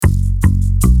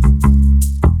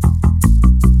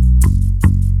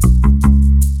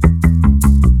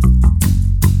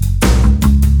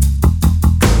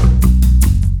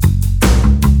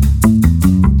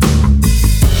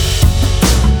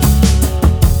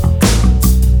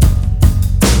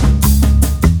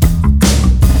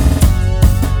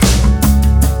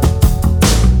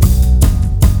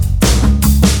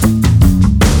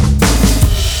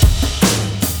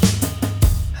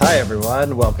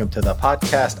everyone. Welcome to the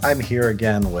podcast. I'm here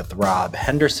again with Rob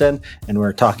Henderson, and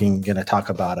we're going to talk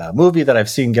about a movie that I've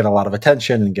seen get a lot of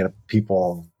attention and get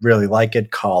people really like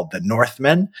it, called The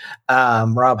Northman.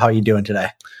 Rob, how are you doing today?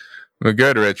 We're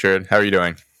good, Richard. How are you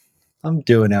doing? I'm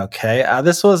doing okay.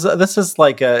 This is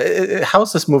like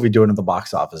how's this movie doing at the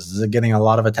box office? Is it getting a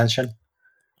lot of attention?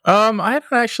 I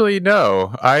don't actually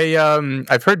know.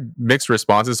 I've heard mixed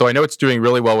responses, so I know it's doing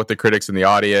really well with the critics and the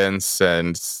audience,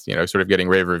 and sort of getting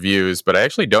rave reviews. But I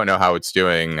actually don't know how it's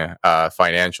doing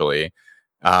financially.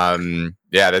 Yeah,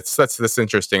 that's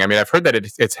interesting. I mean, I've heard that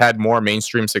it's had more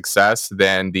mainstream success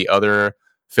than the other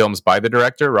films by the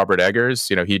director, Robert Eggers.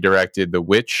 He directed The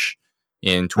Witch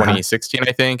in 2016,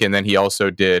 I think, and then he also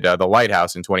did The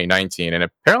Lighthouse in 2019. And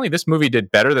apparently, this movie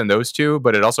did better than those two,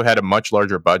 but it also had a much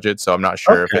larger budget. So I'm not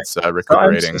sure if it's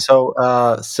recuperating.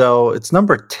 So it's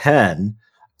number 10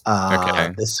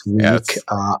 this week,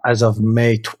 as of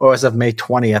May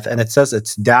 20th, and it says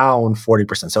it's down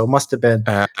 40%. So it must have been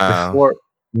before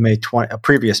May 20, a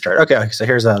previous chart. Okay, so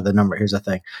here's the number. Here's the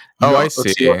thing. I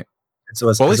see. Well,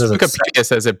 at least Wikipedia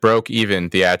says it broke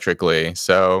even theatrically.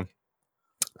 So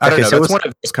I don't know. So that's one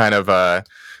of those kind of a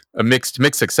mixed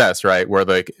success, right? Where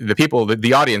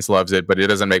the audience loves it, but it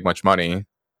doesn't make much money.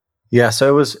 Yeah.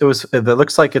 So it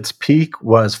looks like its peak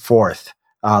was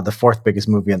the fourth biggest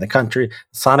movie in the country.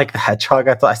 Sonic the Hedgehog.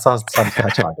 I saw Sonic the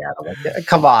Hedgehog ad. I'm like,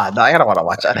 come on, I don't want to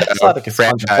watch that. Sonic is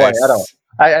fun to play.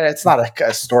 It's not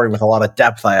a story with a lot of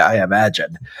depth, I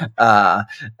imagine.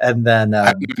 And then,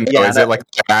 is it like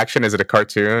action? Is it a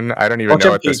cartoon? I don't even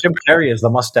know. Jim Carrey is the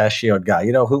mustachioed guy.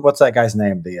 What's that guy's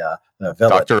name? The villain,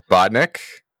 Dr. Robotnik.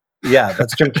 Yeah,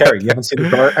 that's Jim Carrey. You haven't seen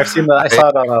the? I've seen I saw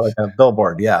it on a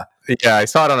billboard. Yeah. Yeah, I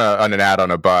saw it on an ad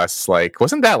on a bus.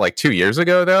 Wasn't that 2 years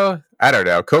ago though? I don't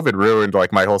know. COVID ruined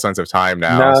my whole sense of time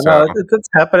now. No, it's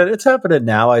happening. It's happening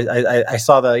now. I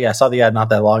saw the ad not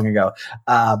that long ago.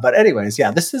 But anyways, yeah,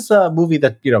 this is a movie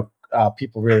that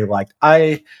people really liked.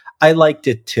 I liked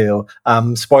it too.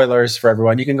 Spoilers for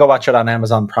everyone. You can go watch it on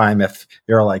Amazon Prime if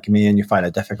you're like me and you find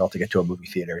it difficult to get to a movie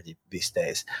theater these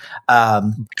days.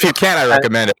 If you can, I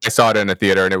recommend it. I saw it in a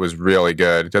theater and it was really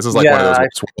good. This is one of those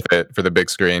worth it for the big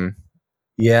screen.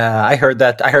 Yeah, I heard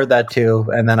that too.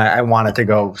 And then I wanted to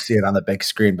go see it on the big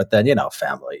screen, but then,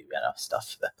 family,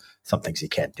 stuff, some things you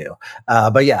can't do.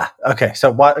 But yeah. Okay.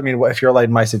 So if you're like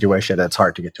in my situation, it's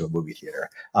hard to get to a movie theater.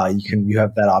 You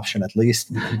have that option at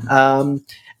least.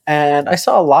 And I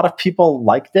saw a lot of people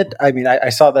liked it. I mean, I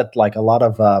saw that a lot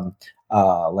of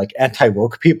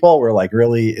anti-woke people were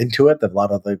really into it. A lot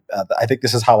of I think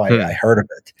this is how I heard of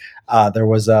it. There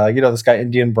was this guy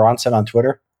Indian Bronson on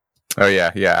Twitter. Oh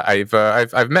yeah.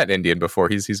 I've met Indian before.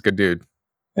 He's a good dude.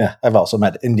 Yeah, I've also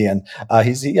met Indian.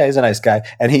 He's a nice guy,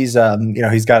 and he's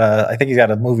he's got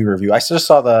a movie review. I just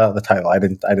saw the title. I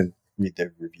didn't read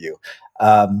the review.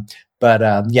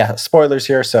 But spoilers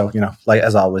here. So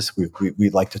as always, we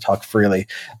like to talk freely.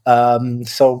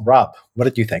 So Rob, what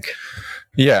did you think?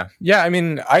 Yeah. I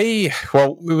mean, it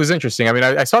was interesting. I mean,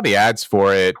 I saw the ads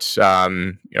for it,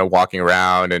 walking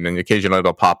around, and then occasionally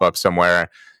they'll pop up somewhere.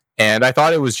 And I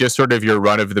thought it was just sort of your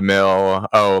run of the mill,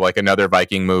 another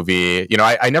Viking movie.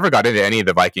 I never got into any of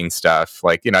the Viking stuff.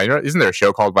 Isn't there a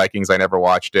show called Vikings? I never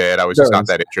watched it. I was just not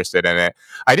that interested in it.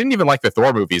 I didn't even like the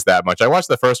Thor movies that much. I watched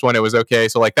the first one. It was okay.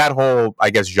 So that whole, I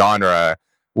guess, genre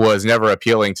was never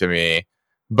appealing to me.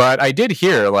 But I did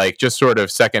hear, just sort of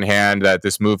secondhand that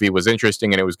this movie was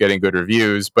interesting and it was getting good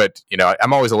reviews. But,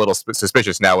 I'm always a little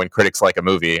suspicious now when critics like a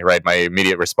movie, right? My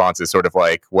immediate response is sort of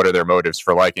what are their motives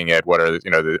for liking it? What are,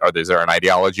 is there an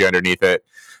ideology underneath it?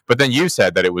 But then you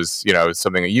said that it was,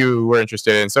 something that you were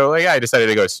interested in. So, I decided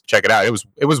to go check it out.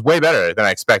 It was way better than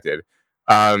I expected.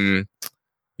 I mean,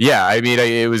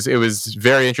 it was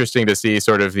very interesting to see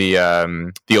sort of the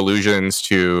allusions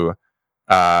to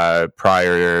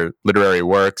prior literary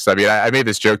works. I mean, I made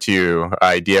this joke to you.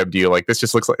 I DM'd you this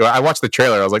just looks like. I watched the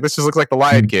trailer. I was like, this just looks like The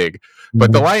Lion King,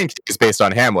 but The Lion King is based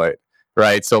on Hamlet,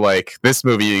 right? So this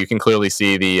movie, you can clearly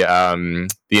see the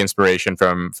inspiration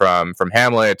from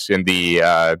Hamlet, and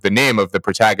the name of the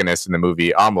protagonist in the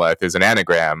movie, Amleth, is an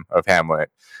anagram of Hamlet.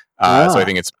 So I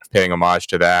think it's paying homage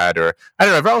to that. Or I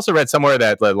don't know. I've also read somewhere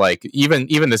that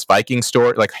even this Viking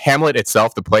story, Hamlet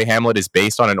itself, the play Hamlet, is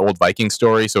based on an old Viking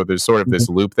story. So there's sort of this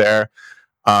loop there.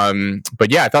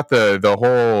 But yeah, I thought the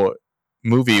whole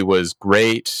movie was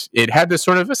great. It had this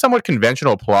sort of a somewhat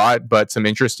conventional plot, but some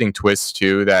interesting twists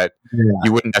too that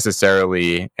you wouldn't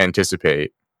necessarily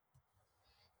anticipate.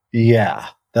 Yeah.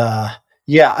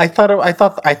 I thought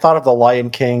of the Lion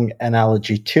King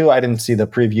analogy too. I didn't see the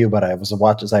preview, but I was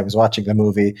watching the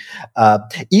movie.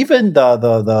 Even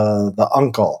the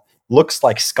uncle looks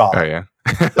like Scar. Oh yeah.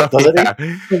 doesn't he? Yeah,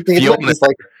 He's like, Fjolnir. he's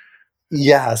like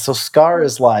yeah, so Scar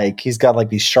is like he's got like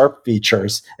these sharp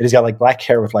features and he's got like black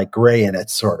hair with like gray in it,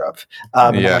 sort of.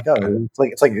 And I'm Yeah, like, oh,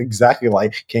 it's like exactly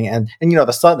like King and you know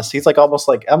the son. He's like almost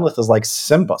like Emlith is like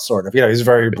Simba, sort of. You know, he's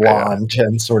very yeah. blonde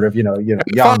and sort of And the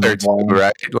young father and too, blonde.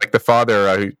 right? Like the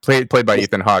father who played by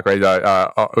Ethan Hawke, right?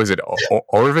 Was it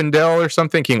Orvindale or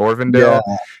something? King Yeah,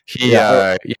 Orvindale. He yeah,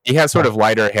 uh, he has sort of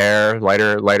lighter hair,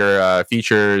 lighter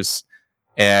features,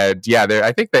 and yeah, there.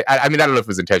 I think that I mean I don't know if it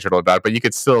was intentional about it, but you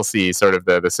could still see sort of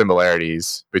the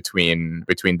similarities between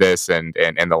this and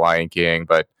the Lion King.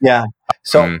 But yeah.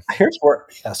 So um, here's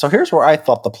where I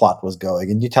thought the plot was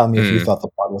going, and you tell me if you mm, thought the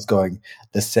plot was going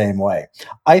the same way.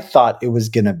 I thought it was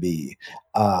gonna be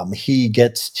he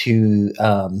gets to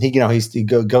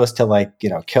goes to like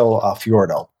kill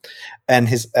Fjordell, and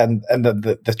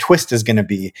the twist is gonna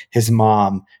be his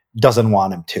mom doesn't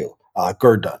want him to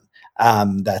Gurdon.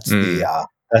 That's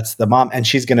the mm. mom, and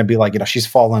she's gonna be like she's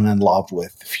fallen in love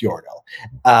with Fjordell.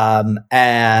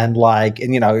 And like,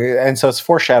 and so it's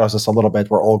foreshadows us a little bit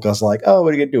where Olga's like, oh, what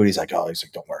are you gonna do? And he's like,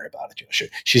 don't worry about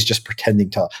it. She's just pretending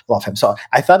to love him. So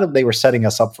I thought they were setting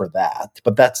us up for that,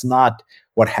 but that's not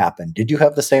what happened. Did you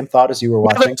have the same thought as you were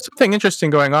Well, watching? there's something interesting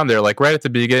going on there, like right at the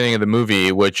beginning of the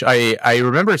movie, which I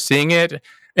remember seeing it,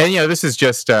 and this is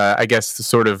just I guess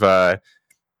sort of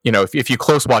if you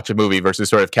close watch a movie versus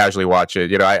sort of casually watch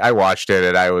it, I watched it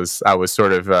and I was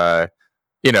sort of I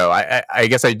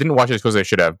guess I didn't watch it as close as I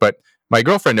should have, but my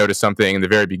girlfriend noticed something in the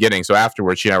very beginning. So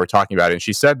afterwards, she and I were talking about it, and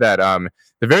she said that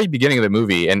the very beginning of the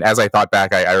movie, and as I thought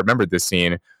back, I remembered this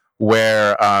scene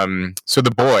where so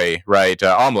the boy, right,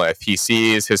 Omleth, he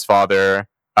sees his father,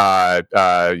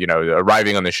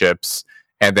 arriving on the ships,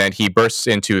 and then he bursts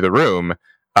into the room.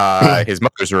 His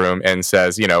mother's room and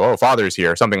says, "Oh, father's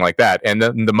here," something like that, and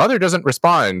the mother doesn't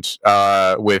respond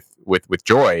with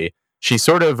joy. She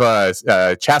sort of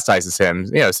chastises him,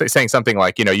 saying something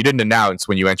like, you didn't announce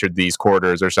when you entered these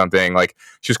quarters or something. Like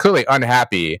she was clearly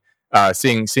unhappy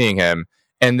seeing him.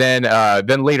 And then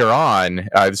later on,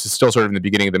 this is still sort of in the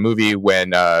beginning of the movie when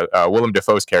Willem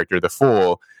Dafoe's character, the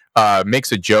fool,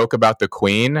 makes a joke about the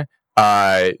queen.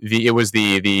 It was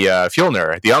the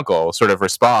Fjolnir, the uncle, sort of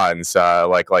responds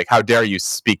like how dare you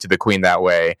speak to the queen that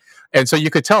way? And so you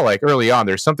could tell like early on,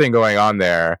 there's something going on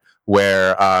there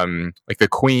where like the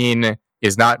queen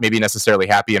is not maybe necessarily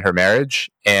happy in her marriage,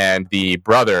 and the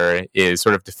brother is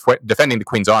sort of defending the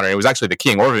queen's honor. It was actually the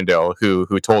king Orvindale who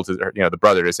told the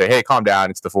brother to say, "Hey, calm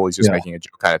down. It's the fool. He's just Yeah. making a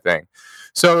joke," kind of thing.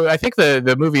 So I think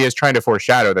the movie is trying to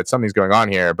foreshadow that something's going on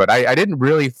here, but I didn't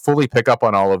really fully pick up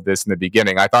on all of this in the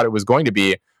beginning. I thought it was going to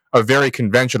be a very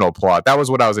conventional plot. That was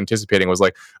what I was anticipating. Was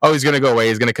like, oh, he's going to go away.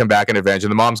 He's going to come back and avenge,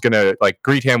 and the mom's going to like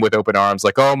greet him with open arms,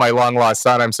 like, "Oh, my long lost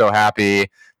son, I'm so happy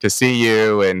to see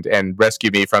you and rescue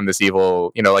me from this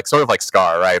evil," like sort of like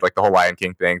Scar, right? Like the whole Lion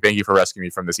King thing. Thank you for rescuing me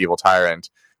from this evil tyrant.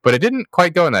 But it didn't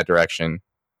quite go in that direction.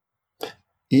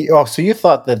 Oh, so you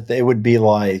thought that it would be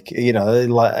like,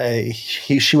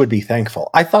 she would be thankful.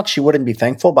 I thought she wouldn't be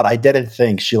thankful, but I didn't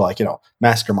think she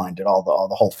masterminded all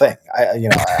the whole thing.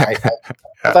 I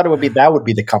thought it would be that would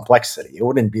be the complexity. It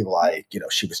wouldn't be like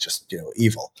she was just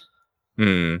evil.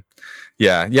 Hmm.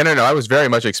 Yeah, yeah, no. I was very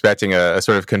much expecting a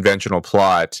sort of conventional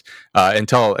plot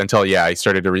until yeah, I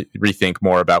started to rethink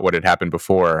more about what had happened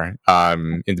before.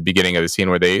 In the beginning of the scene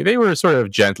where they were sort of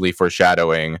gently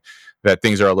foreshadowing that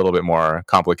things are a little bit more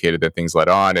complicated than things let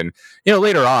on, and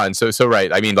later on. So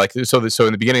right. I mean, like so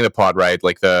in the beginning of the plot, right?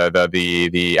 Like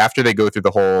the after they go through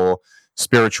the whole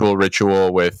spiritual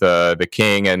ritual with the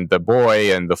king and the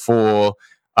boy and the fool,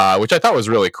 which I thought was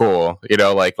really cool.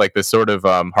 Like this sort of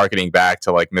harkening back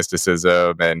to like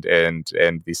mysticism and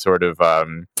the sort of I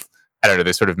don't know,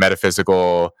 this sort of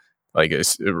metaphysical like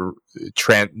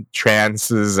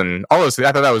trances and all those.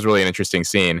 I thought that was really an interesting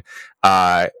scene.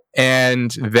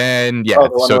 And then Oh, yeah, the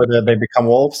one so where they become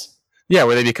wolves. yeah,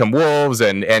 where they become wolves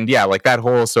and yeah, like that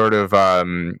whole sort of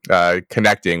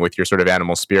connecting with your sort of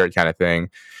animal spirit kind of thing.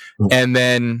 And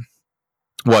then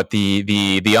what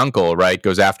the uncle, right,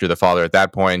 goes after the father at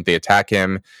that point. They attack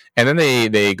him, and then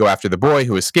they go after the boy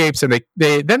who escapes, and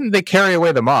they carry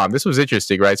away the mom. This was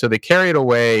interesting, right? So they carried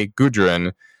away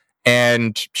Gudrun,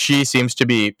 and she seems to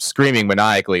be screaming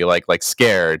maniacally, like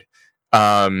scared.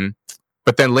 um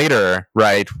but then later,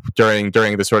 right, during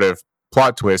the sort of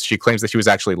plot twist, she claims that she was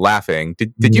actually laughing.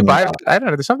 Did you buy it? I don't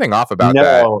know, there's something off about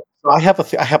that. No, so I have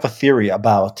a theory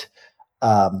about.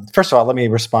 First of all, let me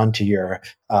respond to your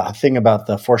thing about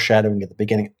the foreshadowing at the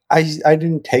beginning. I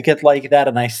didn't take it like that,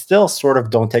 and I still sort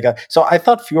of don't take it. So I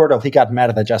thought Fjordell, he got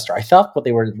mad at the jester. I thought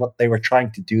what they were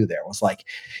trying to do there was like,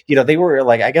 they were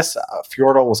like, I guess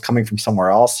Fjordell was coming from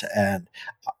somewhere else, and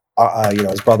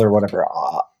his brother, whatever,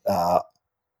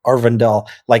 Arvindel,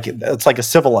 like it's like a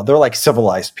civil, they're like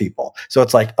civilized people. So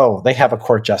it's like, oh, they have a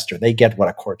court jester. They get what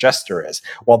a court jester is.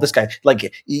 Well, this guy,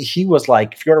 like he was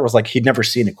like, Fjordor was like, he'd never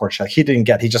seen a court jester. He didn't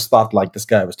get, he just thought like this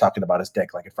guy was talking about his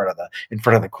dick, like in front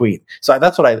of the queen. So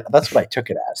that's what I took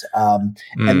it as. And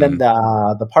then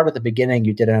Mm. the part at the beginning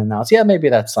you didn't announce, yeah, maybe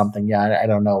that's something. Yeah. I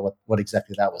don't know what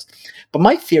exactly that was, but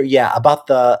my theory, yeah,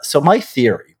 my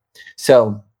theory.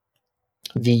 So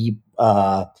the,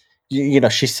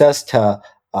 she says to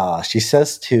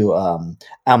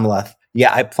Amleth,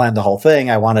 yeah, I planned the whole thing.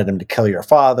 I wanted him to kill your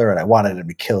father, and I wanted him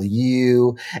to kill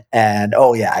you. And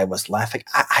oh yeah, I was laughing.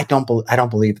 I don't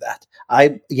believe that.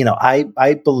 I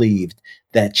believed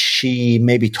that she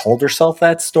maybe told herself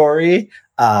that story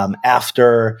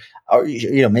after, or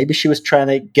maybe she was trying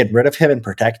to get rid of him and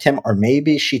protect him, or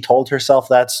maybe she told herself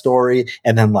that story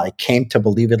and then like came to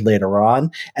believe it later on.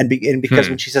 And because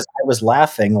Hmm. when she says I was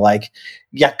laughing, like,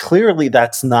 yeah, clearly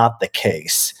that's not the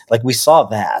case. Like we saw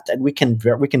that, and we can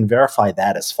verify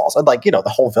that as false. And like the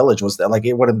whole village was there. Like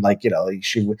it wouldn't like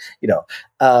she would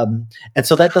and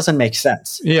so that doesn't make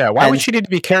sense. Yeah, why would And she need to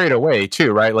be carried away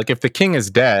too, right? Like if the king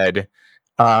is dead,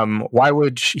 why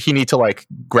would he need to like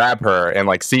grab her and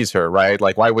like seize her, right?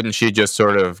 Like why wouldn't she just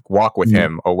sort of walk with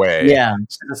him away? yeah,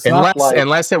 it's not Unless like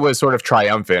unless it was sort of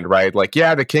triumphant, right? Like,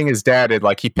 yeah, the king is dead, and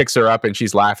like he picks her up and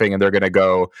she's laughing and they're gonna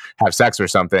go have sex or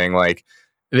something. Like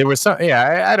there was some,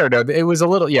 yeah, I don't know. It was a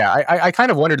little, yeah. I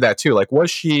kind of wondered that too. Like, was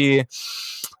she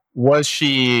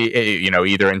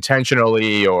either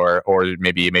intentionally or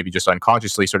maybe just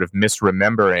unconsciously sort of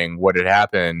misremembering what had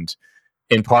happened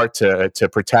in part to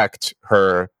protect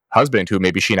her husband who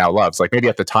maybe she now loves. Like maybe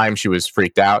at the time she was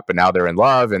freaked out, but now they're in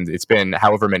love, and it's been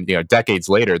however many decades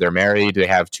later. They're married, they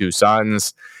have two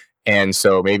sons, and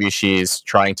so maybe she's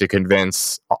trying to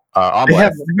convince Amleth they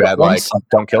have that one like son.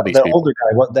 don't kill these The people. older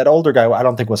guy, that older guy, I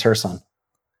don't think was her son.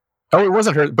 Oh, it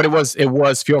wasn't her, but it was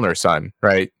Fjolnir's son,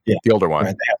 right? Yeah, The older one.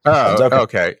 right. They have two sons. Oh, Okay.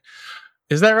 okay.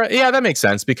 Is that right? Yeah, that makes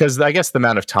sense because I guess the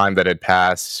amount of time that had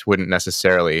passed wouldn't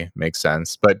necessarily make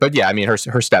sense. But yeah, I mean her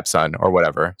stepson or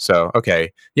whatever. So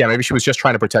okay, yeah, maybe she was just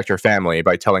trying to protect her family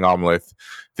by telling Amleth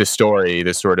this story,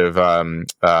 this sort of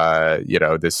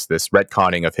this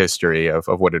retconning of history of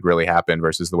what had really happened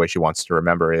versus the way she wants to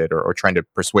remember it, or trying to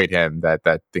persuade him that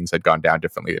things had gone down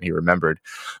differently than he remembered.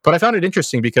 But I found it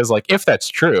interesting because like if that's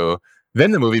true,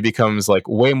 then the movie becomes like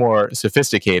way more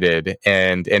sophisticated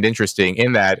and interesting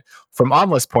in that from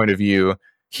Amla's point of view,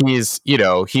 he's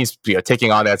taking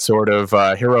on that sort of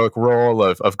heroic role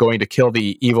of going to kill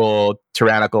the evil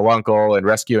tyrannical uncle and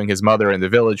rescuing his mother in the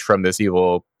village from this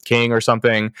evil king or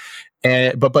something.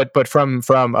 And but from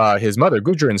his mother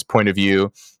Gudrun's point of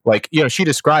view, like she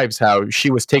describes how she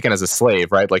was taken as a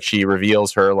slave, right? Like she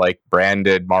reveals her like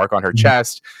branded mark on her Mhm.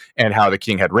 chest, and how the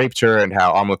king had raped her, and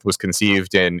how Amleth was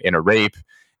conceived in a rape.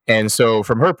 And so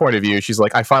from her point of view, she's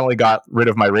like, I finally got rid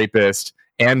of my rapist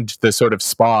and the sort of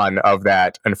spawn of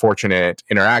that unfortunate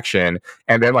interaction.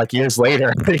 And then like years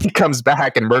later, he comes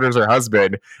back and murders her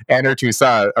husband and her two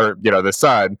sons, or the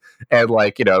son, and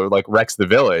like wrecks the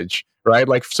village, right?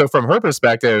 Like so from her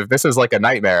perspective, this is like a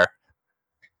nightmare.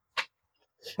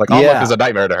 Like Amleth Yeah, is a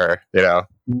nightmare to her.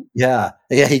 yeah.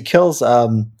 He kills.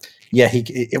 Well,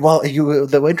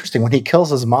 the interesting when he kills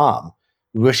his mom,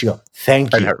 we wish you go.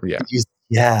 Thank And you. her, yeah.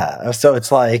 Yeah. So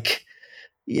it's like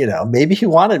maybe she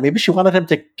wanted him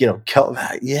to kill.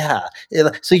 Yeah.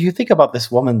 So you think about this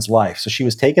woman's life. So she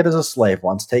was taken as a slave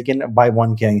once, taken by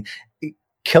one king.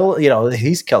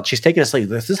 He's killed. She's taken as a slave.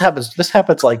 This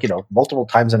happens like multiple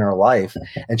times in her life,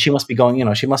 and she must be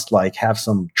going. She must like have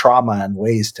some trauma and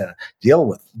ways to deal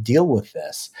with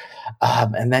this.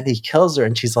 And then he kills her,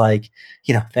 and she's like,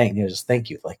 just thank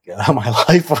you. Like my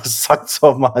life was sucked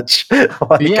so much. Like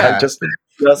I Yeah, just,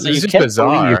 so it's you just can't believe.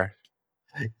 bizarre.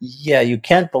 Yeah, you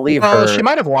can't believe Well, she her.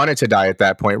 might have wanted to die at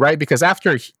that point, right? Because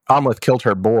after Amleth killed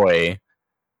her boy,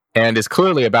 and is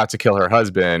clearly about to kill her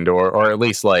husband, or at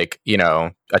least like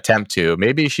attempt to,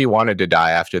 maybe she wanted to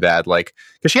die after that, like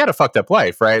because she had a fucked up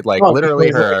life, right? Like Well,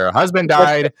 literally her husband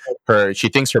like, died, she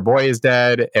thinks her boy is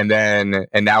dead, and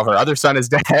now her other son is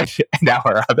dead, and now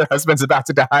her other husband's about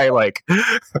to die, like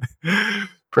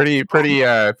pretty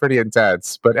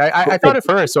intense. But I thought of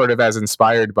her sort of as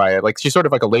inspired by it, like she's sort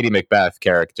of like a Lady Macbeth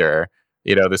character,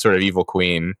 the sort of evil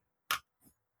queen.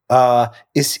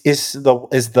 Is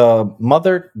the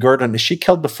mother Gurdon? Is she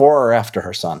killed before or after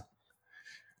her son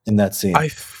in that scene? I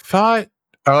thought.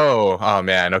 Oh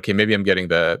man. Okay, maybe I'm getting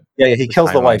the Yeah, he the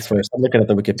kills the wife timelines. first. I'm looking at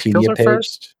the He kills Wikipedia her page.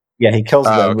 first. Yeah, he kills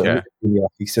the Oh, okay. Wikipedia.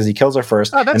 He says he kills her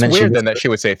first, Oh, and that's then she weird then that whispers. she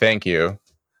would say thank you.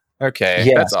 Okay,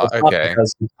 Yeah, that's so all. it's not Okay.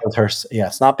 because he killed her yeah,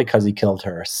 it's not because he killed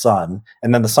her son,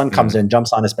 and then the son comes Mm. in,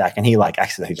 jumps on his back, and he, like,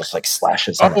 accidentally just, like,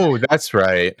 slashes her. Oh, that's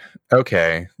right.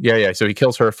 Okay. Yeah, yeah. So he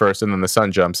kills her first, and then the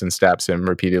son jumps and stabs him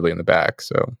repeatedly in the back.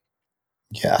 So,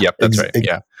 Yeah, yep, that's right.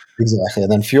 Yeah. exactly,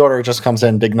 and then Fyodor just comes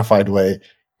in dignified way,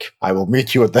 "I will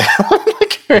meet you at the" The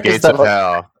like, is gates that of like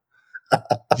hell.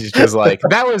 Because like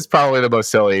that was probably the most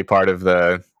silly part of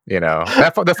the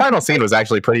that the final scene was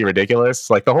actually pretty ridiculous.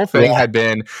 Like the whole thing yeah, had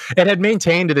been it had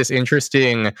maintained this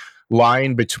interesting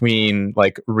line between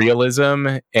like realism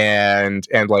and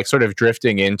like sort of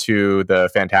drifting into the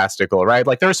fantastical, right?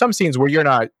 Like there are some scenes where you're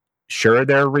not sure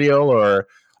they're real, or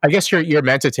I guess you're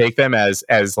meant to take them as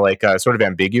like sort of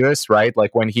ambiguous, right?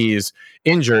 Like when he's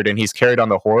injured and he's carried on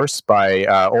the horse by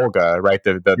Olga, right?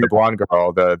 The yeah, blonde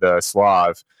girl, the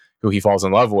Slav who he falls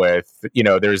in love with.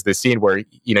 There's this scene where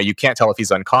you can't tell if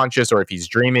he's unconscious or if he's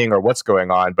dreaming or what's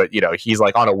going on, but he's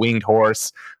like on a winged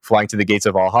horse flying to the gates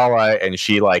of Valhalla, and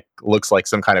she like looks like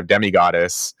some kind of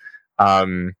demigoddess.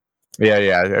 um yeah,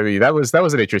 yeah. I mean, that was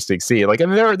an interesting scene. Like,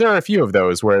 and there are a few of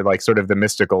those where like sort of the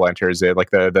mystical enters it, like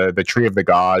the tree of the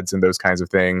gods and those kinds of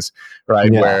things,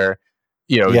 right? yeah, Where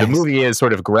the yes. movie is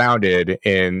sort of grounded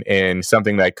in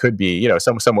something that could be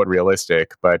somewhat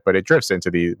realistic, but it drifts into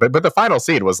the but the final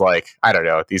scene was like, I don't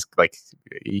know, these like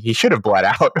he should have bled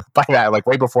out by that, like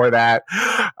way before that.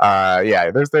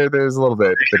 Yeah, there's a little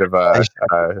bit of I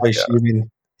a should you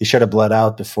mean he should have bled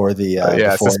out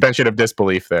yeah, before suspension of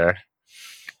disbelief there.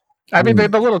 I mean,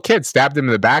 hmm, the little kid stabbed him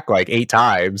in the back like 8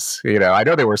 times. I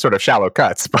know they were sort of shallow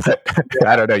cuts, but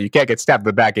I don't know. You can't get stabbed in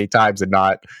the back 8 times and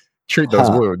not treat those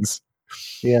huh. wounds.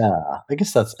 Yeah, I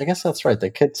guess that's right. The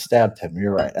kid stabbed him.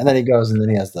 You're right, and then he goes, and then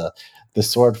he has the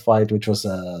sword fight, which was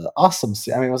a awesome.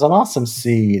 I mean, it was an awesome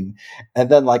scene. And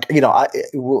then, like,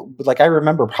 like I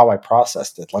remember how I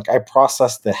processed it. Like I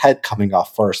processed the head coming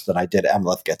off first, then I did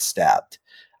Emleth get stabbed.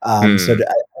 So Hmm.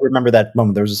 I remember that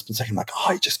moment. There was a split second, like,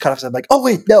 oh, he just cut off. I'm like, oh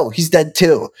wait, no, he's dead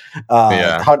too.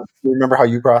 Yeah. How do you remember how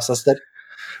you processed it?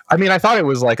 I mean, I thought it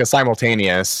was like a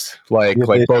simultaneous, like You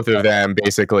like did. both of them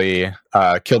basically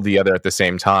killed the other at the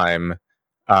same time,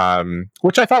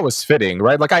 which I thought was fitting,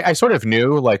 right? Like I sort of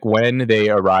knew like when they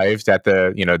arrived at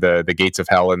the gates of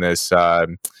hell in this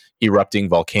erupting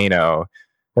volcano,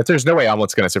 that there's no way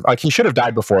Omelet's going to survive. Like he should have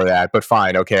died before that, but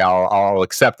fine, okay, I'll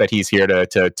accept that he's here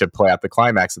to play out the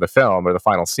climax of the film or the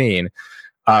final scene.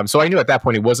 So I knew at that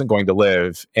point he wasn't going to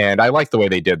live, and I liked the way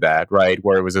they did that, right?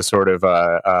 Where it was a sort of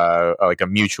like a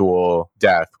mutual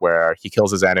death, where he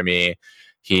kills his enemy.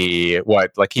 He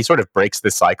sort of breaks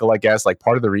the cycle, I guess. Like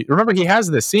part of remember he has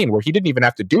this scene where he didn't even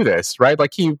have to do this, right?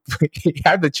 Like he he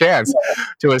had the chance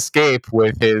to escape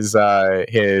with his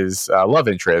love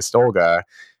interest Olga, Uh,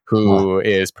 who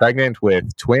is pregnant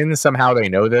with twins. Somehow they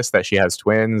know this, that she has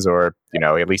twins, or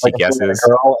at least he like a boy and a guesses.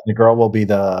 girl, and the girl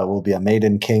will be a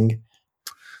maiden king.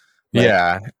 Right.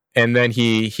 Yeah. And then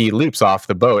he leaps off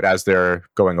the boat as they're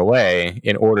going away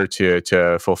in order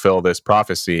to fulfill this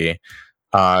prophecy.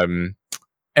 Um,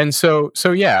 and so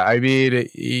yeah, I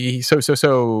mean,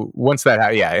 so once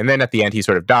that yeah, and then at the end he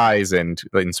sort of dies and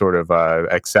sort of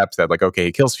accepts that, like, okay,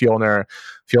 he kills Fjolnir.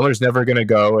 Fjolnir's never gonna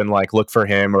go and like look for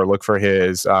him or look for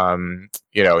his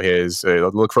his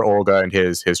look for Olga and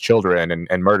his children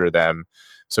and murder them.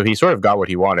 So he sort of got what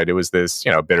he wanted. It was this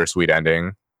bittersweet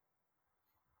ending.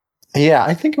 Yeah,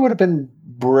 I think it would have been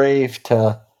brave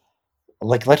to,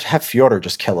 like, let's have Fyodor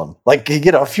just kill him. Like,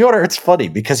 Fyodor, it's funny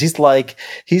because he's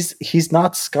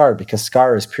not Scar, because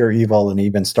Scar is pure evil and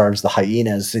even starves the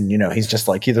hyenas, and he's just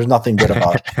like, there's nothing good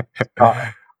about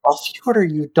Scar. Well, Fyodor,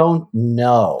 you don't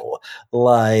know.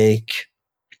 Like,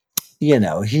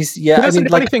 he's, He yeah, I doesn't mean,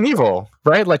 do like, anything evil,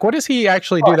 right? Like, what does he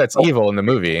actually do that's evil in the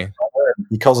movie?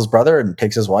 he kills his brother and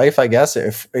takes his wife, I guess,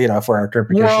 if our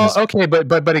interpretation Well, is okay,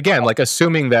 but again, like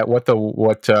assuming that what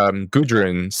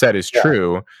Gudrun said is yeah,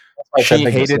 true, that's why it's she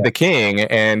ambiguous. hated Yeah. the king,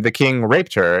 and the king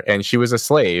raped her, and she was a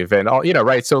slave, and all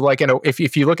right. So, like,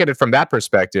 if you look at it from that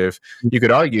perspective, you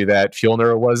could argue that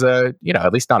Fjolnir was a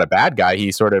at least not a bad guy.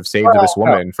 He sort of saved this Well,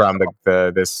 no, woman from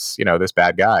this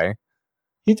bad guy.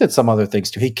 he did some other things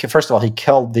too. First of all, he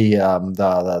killed the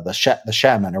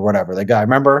shaman or whatever, the guy.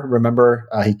 Remember,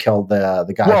 he killed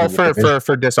the guy who Well, with the vision.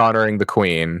 for dishonoring the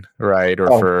queen, right,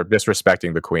 or Oh, for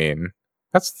disrespecting the queen.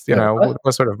 That's wait, what?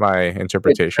 was sort of my Wait,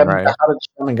 interpretation, right? how did the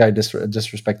shaman guy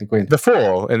disrespect the queen? The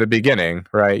fool in the beginning,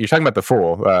 right? You're talking about the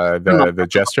fool, No, no, the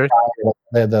jester,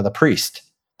 the priest,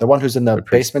 the one who's in the the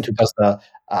priest. basement,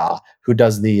 who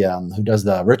does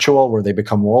the ritual where they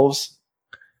become wolves.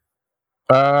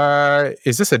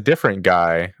 Is this a different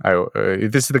guy?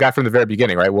 This is the guy from the very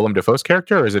beginning, right? Willem Dafoe's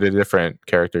character, or is it a different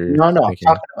character you're No, no, I'm thinking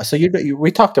of? talking about. So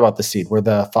we talked about the scene where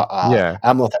the Yeah.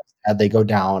 Amleth has and they go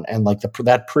down, and like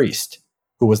that priest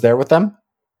who was there with them,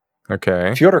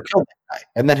 Okay. Fyodor killed that guy.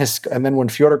 And then when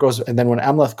Fyodor goes, and then when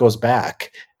Amleth goes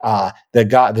back,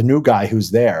 the new guy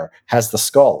who's there has the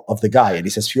skull of the guy, and he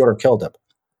says Fyodor killed him.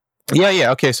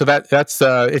 Yeah. Okay, so that's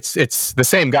it's the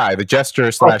same guy. The jester Oh,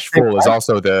 slash same fool is guy?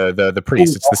 also the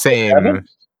priest. Who's It's the also same. Kevin?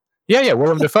 Yeah.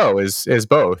 Willem Dafoe is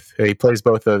both. He plays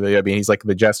both of the. I mean, he's like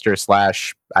the jester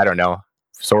slash, I don't know,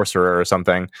 sorcerer or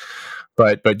something.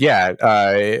 But yeah,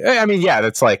 I mean, yeah,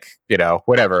 that's like,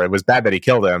 whatever. It was bad that he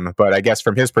killed him, but I guess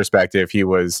from his perspective, he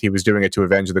was doing it to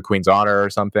avenge the queen's honor or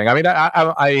something. I mean,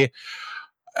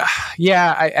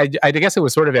 yeah, I guess it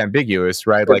was sort of ambiguous,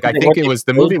 right? Were Like, I they, think were it they was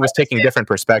the played movie by was the taking same? different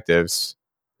perspectives.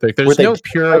 Like, Were there's they no played by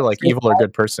pure the like same evil or guy?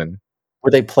 good person.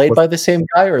 Were they played What? by the same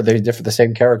guy, or are they different? The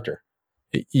same character?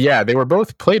 Yeah, they were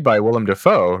both played by Willem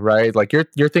Dafoe, right? Like,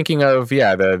 you're thinking of,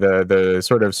 yeah, the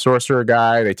sort of sorcerer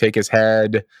guy. They take his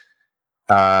head.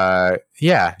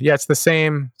 Yeah, it's the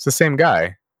same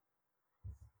guy.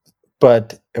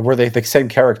 But were they the same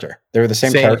character? They were the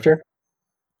same Same. character?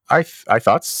 I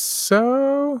thought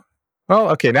so. Well,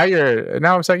 okay,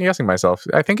 now I'm second guessing myself.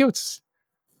 I think it was.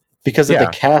 Because of the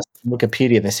Yeah, cast on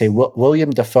Wikipedia, they say William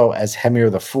Dafoe as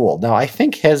Hemir the Fool. Now, I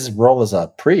think his role as a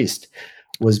priest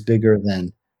was bigger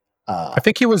than I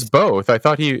think he was both. I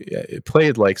thought he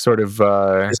played like sort of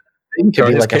his thing to or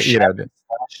be his like a shaman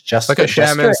slash like a jester.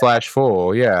 shaman slash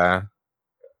fool. Yeah,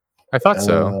 I thought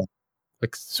so. Uh,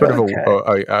 Like sort of a,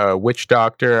 okay. a, a witch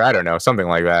doctor. I don't know, something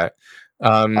like that. Uh,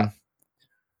 Um.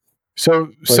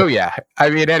 So but yeah. I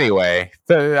mean, anyway,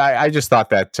 I just thought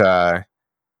that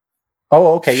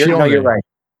okay. You're Fjolnir. right.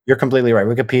 You're completely right.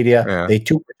 Wikipedia. Yeah. They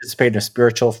too participate in a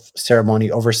spiritual ceremony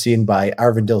overseen by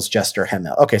Arvindil's jester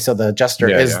Hemil. Okay, so the jester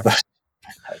Yeah. is Yeah. the.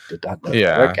 I did not know that.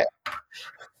 Yeah. Okay.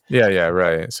 Yeah,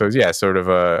 right. So yeah, sort of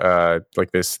a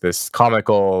like this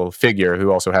comical figure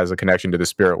who also has a connection to the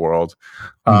spirit world.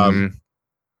 Mhm. Um,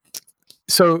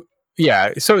 so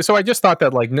yeah, so I just thought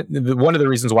that like one of the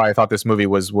reasons why I thought this movie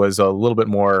was a little bit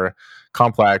more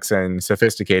complex and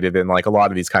sophisticated than like a lot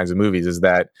of these kinds of movies is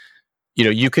that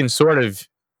you can sort of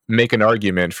make an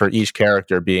argument for each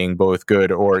character being both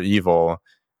good or evil.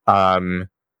 Um,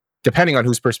 Depending on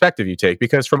whose perspective you take.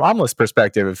 Because from Amlet's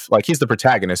perspective, like he's the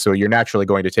protagonist, so you're naturally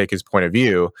going to take his point of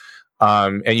view.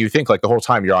 And you think like the whole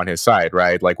time you're on his side,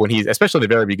 right? Like when he's, especially at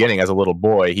the very beginning as a little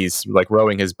boy, he's like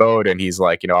rowing his boat and he's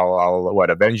like, I'll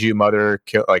what, avenge you, mother,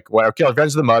 kill, like, what, kill,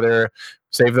 avenge the mother,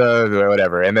 save the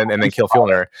whatever, and then kill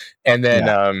Fjolnir. And then,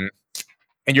 Yeah.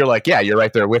 and you're like, yeah, you're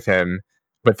right there with him.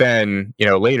 But then,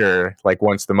 later, like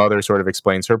once the mother sort of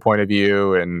explains her point of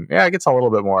view, and yeah, it gets a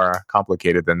little bit more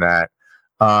complicated than that.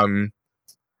 Um,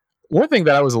 One thing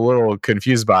that I was a little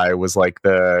confused by was like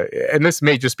and this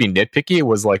may just be nitpicky,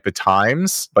 was like the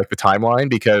times, like the timeline,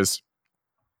 because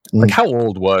like Mm. how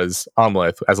old was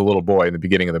Amleth as a little boy in the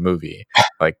beginning of the movie?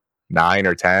 Like 9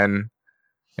 or 10?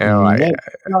 Maybe,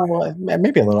 well,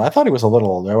 maybe a little. I thought he was a little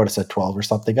older. I would have said 12 or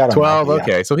something. I don't know, 12. but yeah.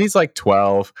 Okay, so he's like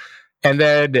 12, and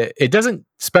then it doesn't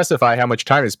specify how much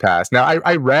time has passed. Now,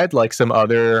 I read like some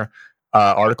other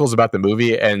articles about the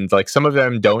movie, and like some of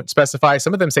them don't specify.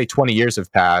 Some of them say 20 years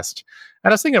have passed,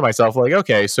 and I was thinking to myself, like,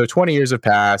 okay, so 20 years have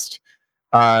passed.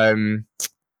 Um,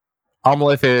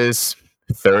 Amleth is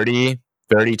 30,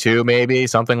 32, maybe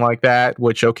something like that.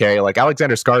 Which, okay, like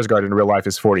Alexander Skarsgård in real life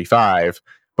is 45.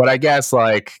 But I guess,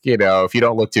 like, if you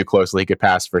don't look too closely, he could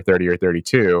pass for 30 or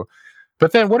 32.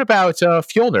 But then what about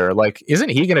Fjolnir? Like, isn't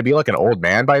he going to be like an old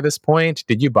man by this point?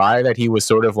 Did you buy that he was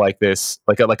sort of like this,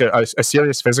 like a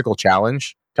serious physical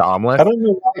challenge to I Amleth? don't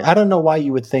know. I don't know why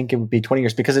you would think it would be 20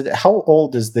 years because how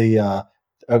old is the?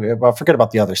 Okay, well, forget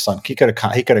about the other son. He could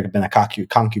have been a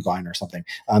concubine or something.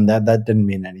 That didn't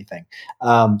mean anything.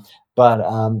 But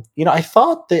I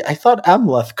thought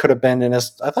Amleth could have been in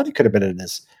his. I thought he could have been in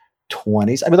his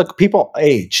 20s. I mean, look, people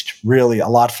aged really a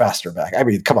lot faster back. I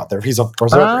mean, come on, he's a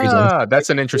berserker. That's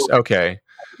an interest. Okay.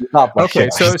 He's not like Okay,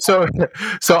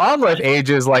 so Omelet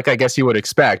ages like I guess you would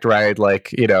expect, right? Like,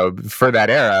 for that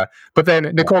era. But then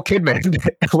Nicole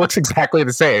Kidman looks exactly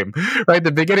the same, right? At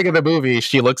the beginning of the movie,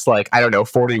 she looks like, I don't know,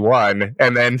 41,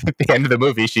 and then at the end of the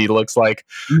movie, she looks like,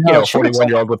 no, she looks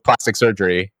 41-year-old with plastic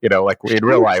surgery. Like in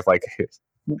real life, like she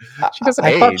doesn't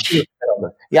I thought she was age.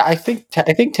 older. Yeah, I think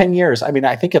 10 years. I mean,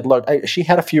 I think it looked. She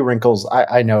had a few wrinkles.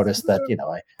 I noticed that.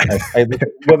 I look at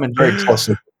women very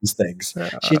closely with these things.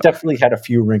 She definitely had a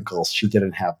few wrinkles she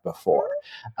didn't have before.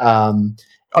 Um,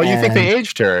 Oh, you think and they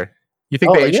aged her? You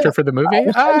think they oh aged yeah, her for the movie? I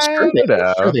was sure I don't I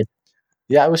was sure know. they.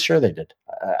 Yeah, I was sure they did.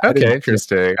 I Okay, didn't.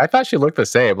 interesting. I thought she looked the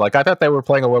same. Like I thought they were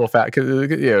playing a little fat. Because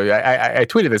I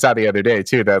tweeted this out the other day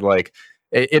too. That like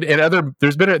in other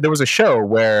there was a show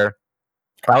where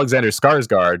Alexander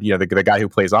Skarsgård, the guy who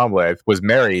plays Omelette, was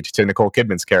married to Nicole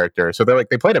Kidman's character. So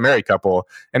they played a married couple,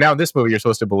 and now in this movie, you're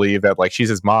supposed to believe that like she's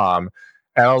his mom.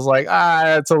 And I was like,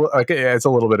 it's a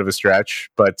little bit of a stretch,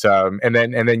 but and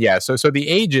then yeah, so the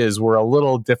ages were a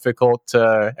little difficult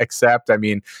to accept. I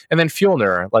mean, and then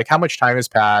Fjolnir, like how much time has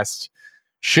passed?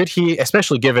 Should he,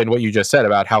 especially given what you just said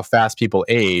about how fast people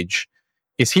age,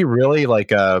 is he really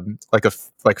like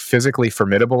physically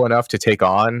formidable enough to take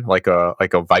on like a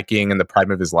Viking in the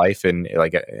prime of his life and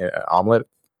like a omelet?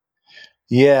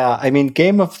 Yeah, I mean,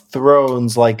 Game of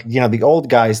Thrones, like, the old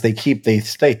guys, they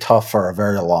stay tough for a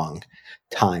very long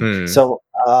time. Hmm. So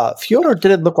Fyodor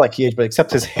didn't look like he aged, but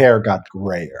except his hair got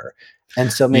grayer,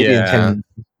 and so maybe in Yeah. 10 years.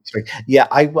 Yeah,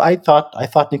 I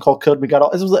thought Nicole Kidman got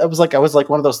all. It was like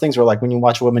one of those things where like when you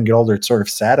watch women get older, it's sort of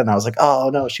sad, and I was like, oh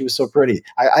no, she was so pretty.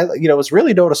 It was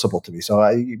really noticeable to me. So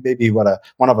maybe one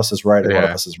of us is right or one of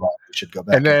Yeah. us is wrong. We should go And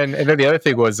back and then and then the other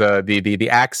thing was the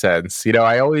accents.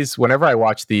 I always, whenever I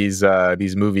watch these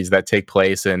movies that take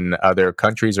place in other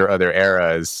countries or other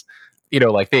eras,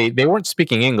 like they weren't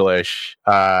speaking English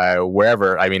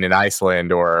wherever. I mean, in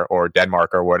Iceland or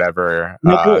Denmark or whatever.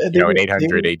 no, they In were they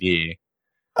 800 were AD.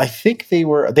 I think they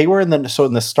were in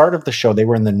the start of the show they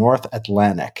were in the North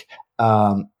Atlantic,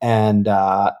 and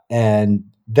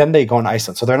then they go in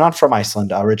Iceland. So they're not from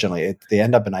Iceland originally. They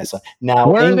end up in Iceland. Now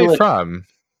Where are they English, from?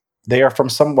 they are from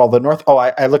the North. Oh,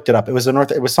 I looked it up. It was the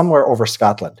North. It was somewhere over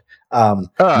Scotland. Oh,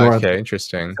 North. okay,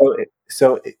 interesting.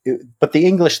 But the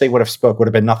English they would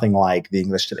have been nothing like the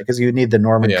English today because you need the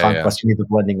Norman Yeah, yeah. conquest, you need the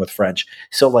blending with French.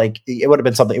 So like it would have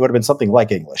been something. It would have been something like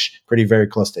English, pretty very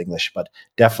close to English, but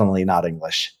definitely not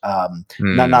English. Not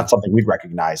Hmm. something we'd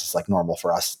recognize as like normal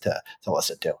for us to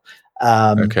listen to.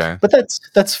 Um, Okay. but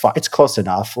that's fine. It's close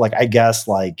enough. Like I guess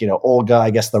like Olga.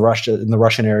 I guess in the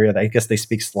Russian area, I guess they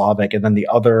speak Slavic, and then the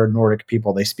other Nordic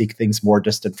people they speak things more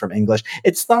distant from English.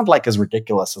 It's not like as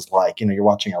ridiculous as like you're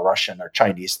watching a Russian or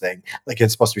Chinese thing. Like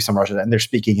it's supposed to be some Russian, and they're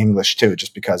speaking English too,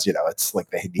 just because it's like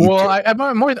they need Well, to.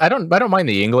 I'm more. I don't mind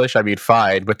the English. I mean,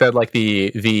 fine, but then like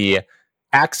the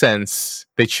accents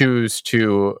they choose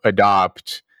to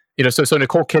adopt. So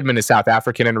Nicole Kidman is South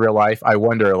African in real life. I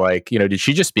wonder, like, did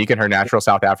she just speak in her natural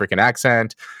South African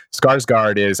accent?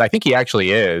 Skarsgård is, I think he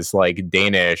actually is like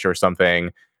Danish or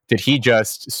something. Did he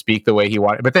just speak the way he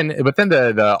wanted? But then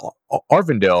the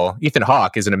Arvindil, Ethan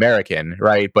Hawke, is an American,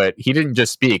 right? But he didn't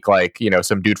just speak like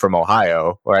some dude from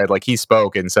Ohio, right? Like he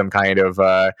spoke in some kind of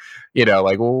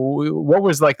like what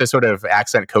was like the sort of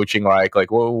accent coaching like? Like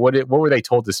what were they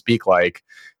told to speak like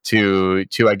to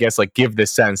I guess like give this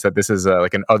sense that this is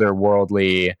like an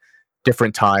otherworldly,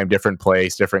 different time, different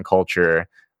place, different culture.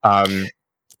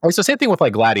 So same thing with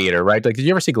like Gladiator, right? Like, did you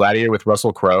ever see Gladiator with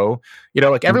Russell Crowe?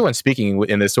 Like everyone's speaking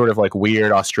in this sort of like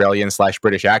weird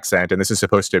Australian/British accent, and this is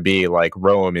supposed to be like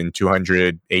Rome in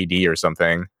 200 AD or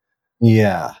something.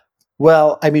 Yeah.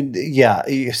 Well, I mean, yeah.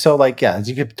 So, like, yeah,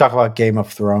 you could talk about Game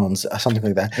of Thrones, something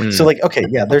like that. So, Mm. like, okay,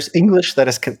 yeah, there's English that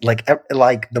is like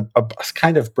the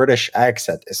kind of British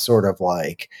accent is sort of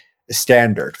like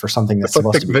standard for something that's It's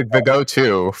like supposed to be the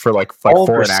go-to for like older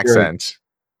foreign series. accent.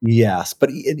 Yes,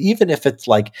 but even if it's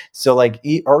like so, like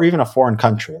or even a foreign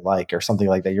country, like or something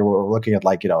like that, you're looking at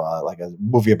like like a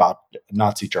movie about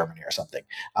Nazi Germany or something.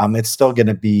 It's going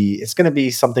to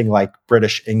be something like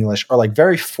British English or like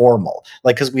very formal,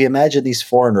 like because we imagine these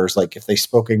foreigners like if they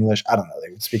spoke English, I don't know,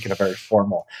 they would speak in a very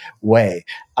formal way.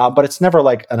 But it's never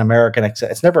like an American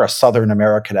accent. It's never a Southern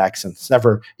American accent. It's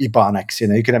never Ebonics.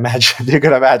 You can imagine. You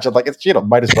can imagine like it's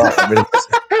might as well. I mean,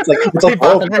 it's like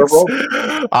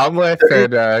Ebonics, omelet,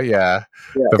 and yeah, yeah,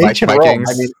 the ancient Rome. I mean,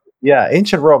 Vikings. yeah,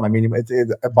 ancient Rome. I mean,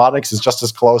 Ebonics is just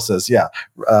as close as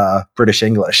British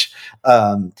English.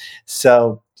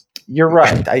 So you're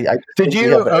right. I Did think we you?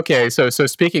 have a Okay, so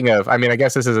speaking of, I mean, I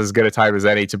guess this is as good a time as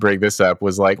any to bring this up.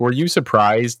 Was like, were you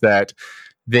surprised that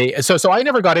they? So I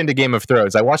never got into Game of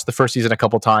Thrones. I watched the first season a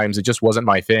couple times. It just wasn't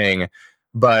my thing.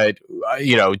 But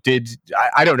did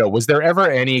I don't know? Was there ever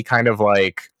any kind of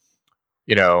like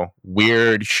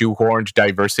weird shoehorned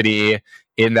diversity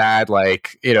in that?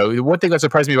 Like, one thing that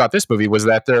surprised me about this movie was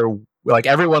that they're like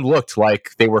everyone looked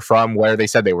like they were from where they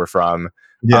said they were from.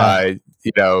 yeah.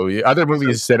 Other So,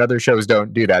 movies and other shows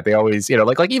don't do that. They always,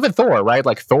 like even Thor, right?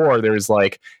 Like Thor, there's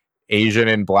like Asian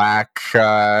and black,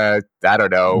 I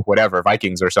don't know, whatever,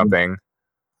 Vikings or something.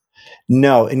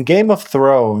 no, in Game of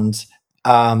Thrones,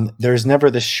 there's never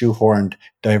this shoehorned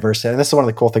diversity. And this is one of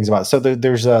the cool things about it. So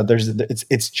there's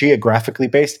it's geographically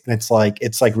based, and it's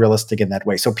like realistic in that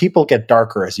way. So people get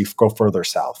darker as you go further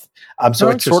south. So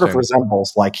Oh, it sort of interesting.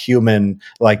 resembles like human,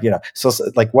 like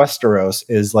like Westeros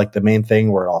is like the main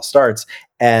thing where it all starts,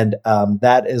 and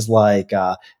that is like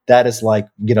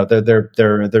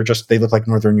they're just they look like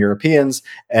Northern Europeans,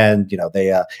 and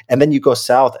and then you go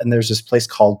south, and there's this place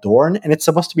called Dorne, and it's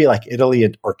supposed to be like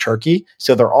Italy or Turkey,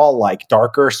 so they're all like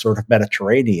darker, sort of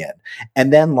Mediterranean.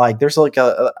 And then like there's like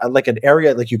like an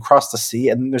area like you cross the sea,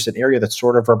 and then there's an area that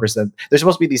sort of represent. There's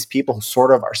supposed to be these people who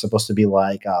sort of are supposed to be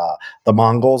like the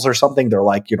Mongols or something. They're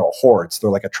like hordes. They're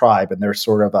like a tribe, and they're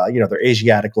sort of they're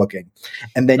Asiatic looking.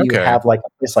 And then you Okay. have like a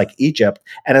place like Egypt,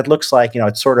 and it looks like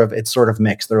it's sort of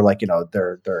mixed. They're like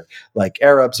they're like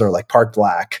Arabs or like part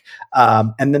black.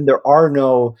 And then there are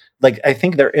no, like, I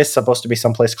think there is supposed to be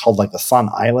some place called like the Sun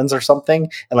Islands or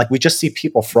something, and like we just see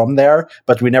people from there,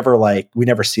 but we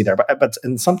never see there. But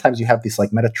and sometimes you have these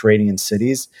like Mediterranean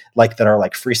cities like that are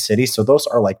like free cities, so those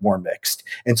are like more mixed,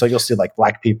 and so you'll see like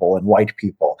black people and white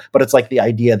people. But it's like the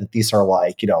idea that these are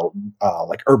like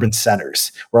like urban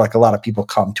centers where like a lot of people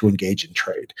come to engage in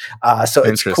trade. So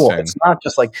it's cool. Interesting. It's not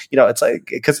just like it's like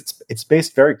because it's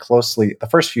based very closely. The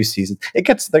first few seasons, it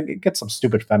gets some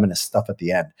stupid feminist stuff at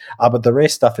the end, but the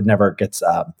race stuff it never gets.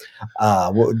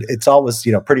 It's always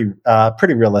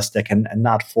pretty realistic and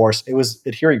not forced. It was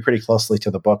adhering pretty closely to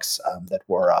the books that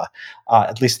were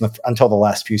at least until the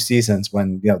last few seasons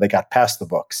when they got past the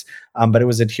books. But it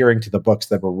was adhering to the books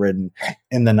that were written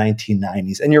in the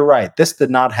 1990s. And you're right, this did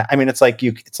not. I mean, it's like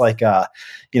a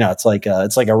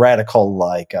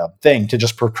radical thing to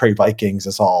just portray Vikings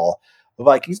as all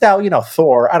Vikings. Now,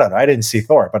 Thor. I don't know. I didn't see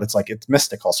Thor, but it's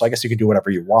mystical. So I guess you could do whatever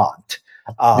you want.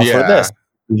 For this, Yeah. it'd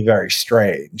be very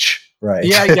strange, right?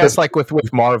 Yeah, I guess like with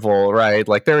Marvel, right?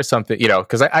 Like there is something,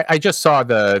 because I just saw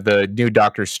the new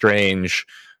Doctor Strange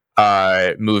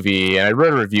movie, and I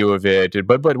wrote a review of it.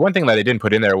 But one thing that I didn't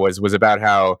put in there was about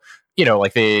how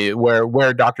like they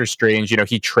where Doctor Strange,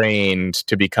 he trained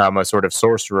to become a sort of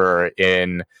sorcerer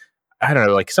in, I don't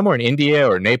know, like somewhere in India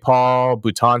or Nepal,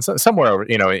 Bhutan, somewhere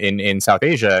in South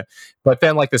Asia. But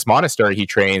then like this monastery he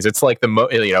trains, it's like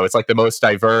it's like the most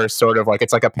diverse sort of, like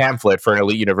it's like a pamphlet for an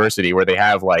elite university where they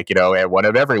have like one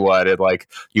of everyone, and like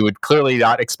you would clearly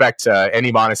not expect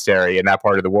any monastery in that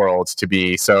part of the world to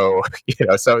be so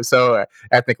so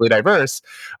ethnically diverse.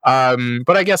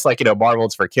 But I guess like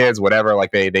Marvel's for kids, whatever.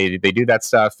 Like they do that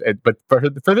stuff. But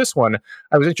for this one,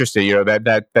 I was interested,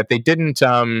 that they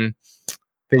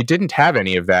didn't have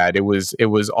any of that. It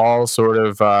was all sort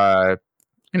of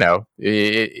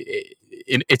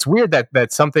it's weird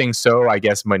that something so, I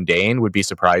guess, mundane would be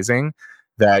surprising.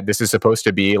 That this is supposed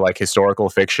to be like historical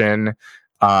fiction,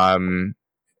 um,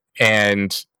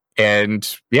 and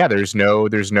yeah, there's no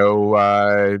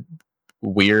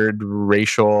weird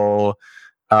racial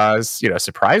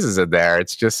surprises in there.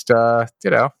 It's just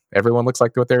everyone looks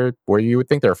like where you would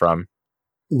think they're from.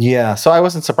 Yeah, so I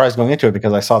wasn't surprised going into it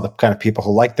because I saw the kind of people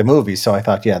who like the movie. So I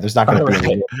thought, yeah, there's not going All to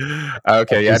be any right.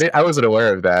 Okay. Yeah, I wasn't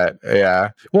aware of that.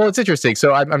 Yeah. Well, it's interesting.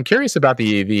 So I'm curious about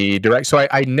the direct. So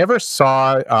I never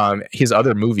saw his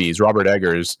other movies, Robert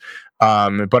Eggers,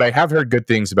 but I have heard good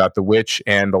things about The Witch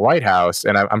and The Lighthouse,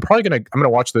 and I'm probably gonna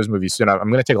watch those movies soon. I'm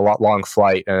gonna take a long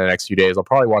flight in the next few days. I'll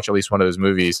probably watch at least one of those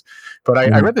movies. But I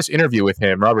Mhm. read this interview with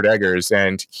him, Robert Eggers,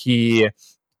 and he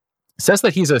says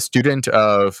that he's a student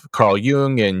of Carl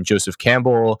Jung and Joseph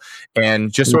Campbell,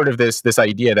 and just sort of this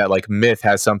idea that like myth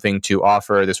has something to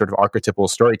offer, this sort of archetypal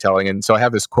storytelling. And so I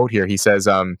have this quote here. He says,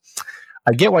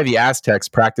 I get why the Aztecs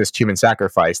practiced human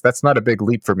sacrifice. That's not a big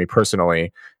leap for me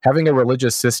personally. Having a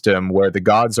religious system where the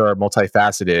gods are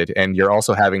multifaceted and you're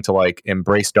also having to like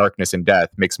embrace darkness and death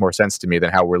makes more sense to me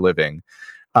than how we're living.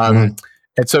 Um, Mhm.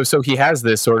 and so he has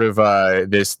this sort of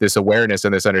this awareness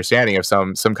and this understanding of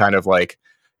some kind of like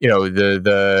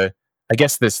the I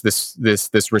guess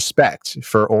this respect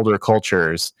for older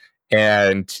cultures,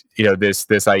 and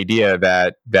this idea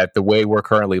that the way we're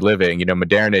currently living,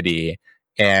 modernity,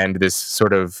 and this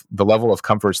sort of the level of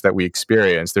comforts that we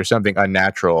experience, there's something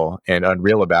unnatural and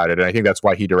unreal about it. And I think that's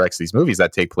why he directs these movies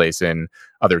that take place in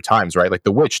other times, right? Like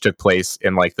The Witch took place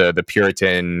in like the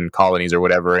Puritan colonies or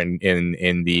whatever in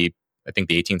the, I think,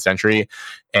 the 18th century,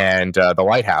 and The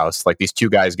Lighthouse, like these two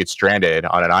guys get stranded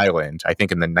on an island, I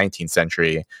think in the 19th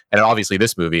century, and obviously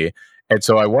this movie. And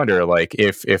so I wonder, like,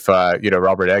 if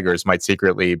Robert Eggers might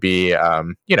secretly be,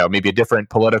 maybe a different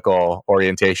political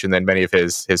orientation than many of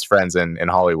his friends in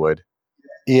Hollywood.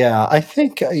 Yeah, I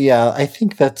think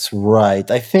that's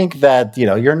right. I think that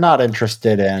you're not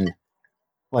interested in,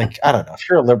 like, I don't know, if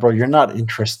you're a liberal, you're not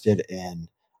interested in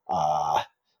uh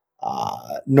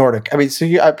Nordic. I mean, so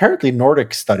apparently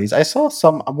Nordic studies. I saw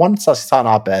I saw an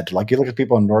op-ed. Like you look at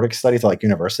people in Nordic studies, like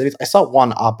universities. I saw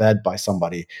one op-ed by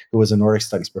somebody who was a Nordic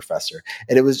studies professor,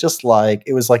 and it was just like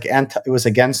it was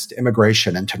against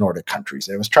immigration into Nordic countries.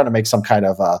 It was trying to make some kind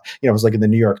of it was like in the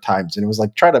New York Times, and it was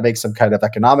like trying to make some kind of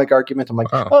economic argument. I'm like,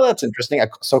 Oh. oh, that's interesting. A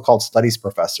so-called studies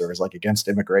professor is like against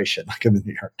immigration, like in the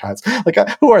New York Times. Like,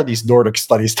 who are these Nordic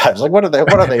studies times? Like, what are they?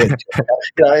 What are they into?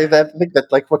 I think that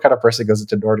like what kind of person goes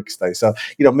into Nordic studies? So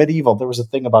medieval. There was a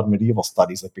thing about medieval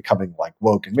studies like becoming like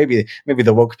woke, and maybe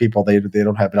the woke people they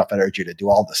don't have enough energy to do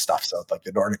all this stuff. So like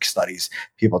the Nordic studies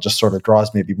people just sort of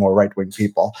draws maybe more right wing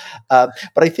people. But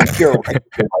I think you're right.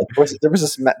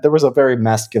 There was a very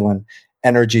masculine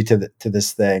energy to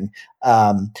this thing.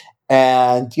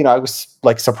 And I was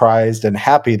like surprised and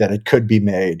happy that it could be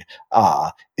made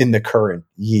in the current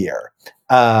year.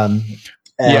 Um,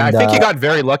 Yeah, I and think you got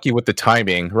very lucky with the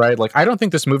timing, right? Like, I don't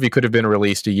think this movie could have been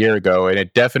released a year ago, and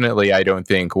it definitely, I don't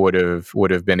think, would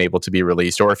have been able to be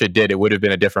released, or if it did, it would have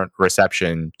been a different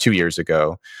reception 2 years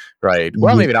ago, right?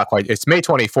 Well, yeah, maybe not quite. It's May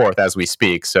 24th as we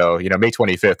speak, so May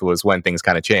 25th was when things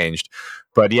kind of changed.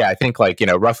 But yeah, I think like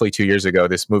roughly 2 years ago,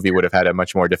 this movie would have had a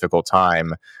much more difficult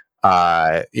time.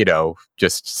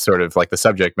 Just sort of like the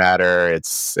subject matter.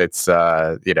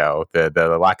 The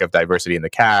lack of diversity in the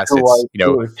cast. too It's white,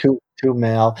 too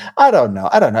male. I don't know.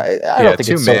 I don't yeah, think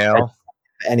too it's so bad. male.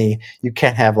 You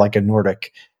can't have like a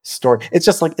Nordic story. It's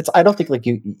just like it's. I don't think like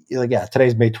like yeah.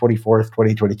 Today's May 24th,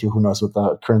 2022. Who knows what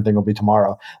the current thing will be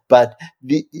tomorrow? But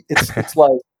it's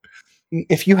like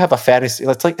if you have a fantasy,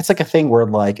 it's like a thing where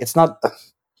like it's not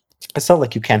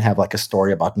like you can't have like a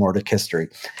story about Nordic history.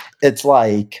 It's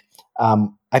like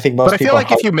I think But most I feel people in like if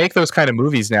Hollywood. you make those kind of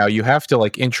movies now, you have to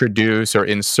like introduce or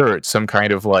insert some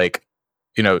kind of like,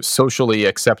 socially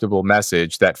acceptable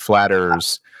message that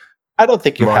flatters I don't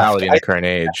think you have morality to. in the current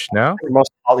age. No?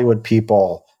 Most Hollywood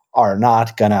people are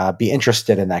not gonna be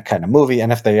interested in that kind of movie,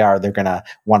 and if they are, they're gonna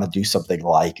want to do something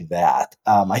like that.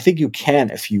 I think you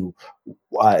can if you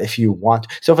want.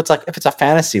 So if it's a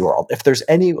fantasy world, if there's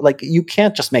any like you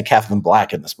can't just make half of them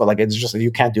black in this, but like it's just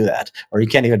you can't do that, or you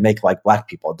can't even make like black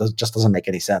people. Just doesn't make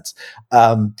any sense.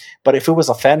 But if it was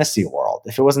a fantasy world,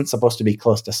 if it wasn't supposed to be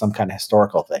close to some kind of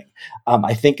historical thing,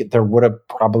 I think there would have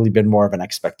probably been more of an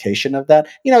expectation of that.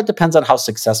 It depends on how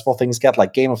successful things get.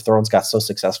 Like Game of Thrones got so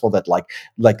successful that like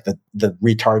the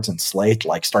retards in Slate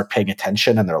like start paying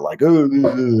attention and they're like, oh,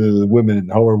 women,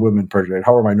 how are women portrayed?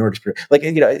 How are minorities portrayed? Like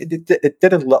it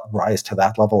didn't rise to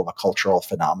that level of a cultural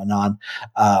phenomenon.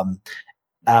 Um,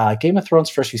 Game of Thrones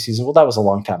first few seasons, well, that was a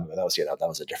long time ago. That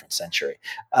was a different century.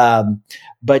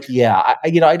 But yeah, I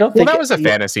don't Well, think that was a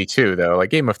fantasy too, though. Like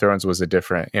Game of Thrones was a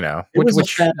different, it which was a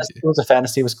which fantasy. It was a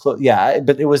fantasy. It was close. Yeah,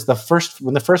 but it was the first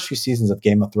when the first few seasons of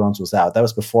Game of Thrones was out. That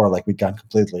was before like we'd gone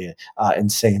completely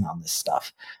insane on this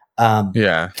stuff. Um,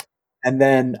 yeah. and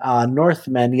then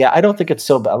Northman, yeah, I don't think it's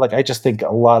so bad. Like I just think a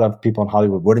lot of people in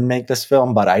Hollywood wouldn't make this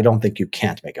film, but I don't think you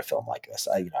can't make a film like this.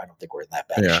 I don't think we're in that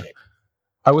bad of Yeah. shape.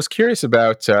 I was curious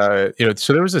about so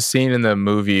there was a scene in the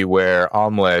movie where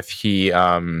Amleth he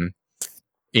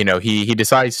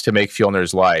decides to make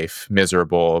Fjolnir's life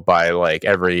miserable by like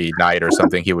every night or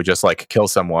something he would just like kill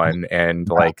someone and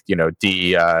like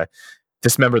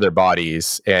dismember their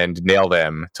bodies and nail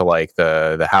them to like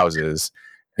the houses.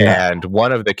 Yeah, And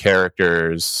one of the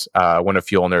characters, one of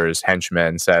Fjolnir's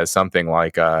henchmen, says something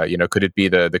like, could it be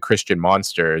the Christian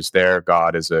monsters? Their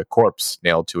god is a corpse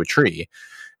nailed to a tree.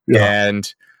 yeah.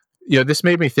 And this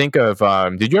made me think of.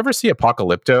 Did you ever see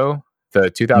Apocalypto, the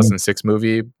Mm. 2006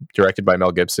 movie directed by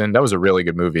Mel Gibson? That was a really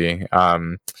good movie. I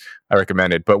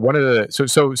recommend it. But one of the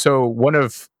so one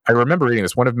of I remember reading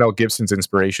this. One of Mel Gibson's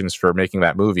inspirations for making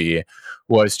that movie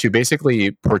was to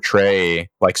basically portray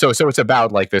like so it's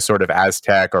about like this sort of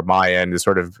Aztec or Mayan, this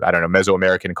sort of I don't know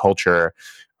Mesoamerican culture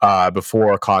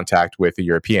before contact with the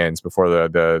Europeans, before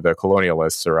the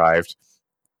colonialists arrived.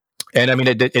 And I mean,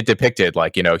 it depicted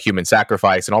like human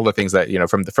sacrifice and all the things that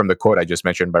from the quote I just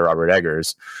mentioned by Robert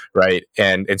Eggers, right?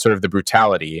 And sort of the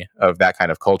brutality of that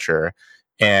kind of culture.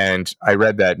 And I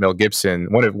read that Mel Gibson,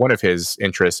 one of his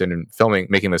interests in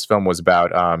making this film was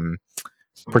about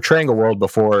portraying a world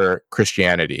before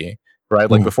Christianity, right?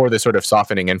 Like Mm. before this sort of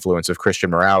softening influence of Christian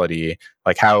morality,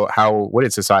 like what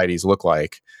did societies look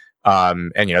like?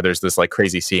 And there's this like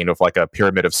crazy scene of like a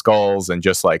pyramid of skulls and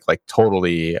just like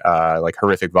totally like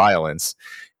horrific violence.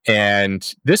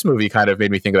 And this movie kind of made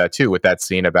me think of that too, with that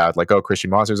scene about like, oh, Christian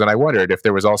monsters. And I wondered if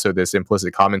there was also this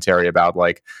implicit commentary about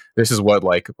like this is what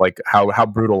like how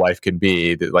brutal life can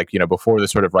be. That, like before the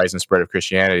sort of rise and spread of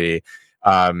Christianity,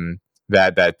 um,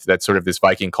 that sort of this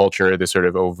Viking culture, this sort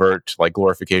of overt like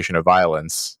glorification of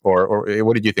violence, or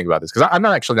what did you think about this? Because I'm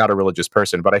not actually not a religious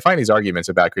person, but I find these arguments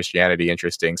about Christianity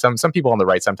interesting. Some people on the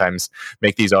right sometimes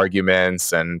make these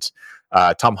arguments, and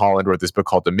Tom Holland wrote this book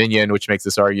called Dominion, which makes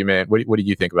this argument. What did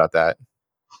you think about that?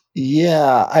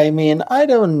 Yeah, I mean, I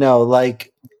don't know.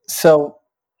 So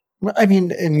I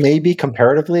mean, maybe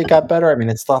comparatively it got better. I mean,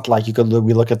 it's not like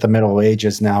we look at the Middle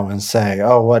Ages now and say,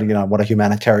 "Oh, what a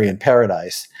humanitarian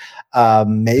paradise."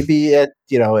 Maybe it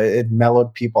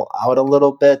mellowed people out a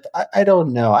little bit. I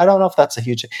don't know. I don't know if that's a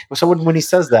huge. So when he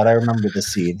says that, I remember the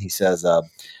scene. He says,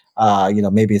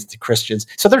 maybe it's the Christians.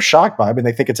 So they're shocked by it. I mean,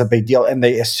 they think it's a big deal, and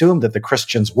they assume that the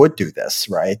Christians would do this,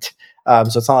 right? So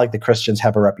it's not like the Christians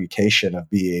have a reputation of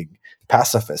being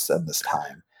pacifists in this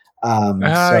time.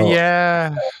 So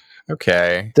Yeah.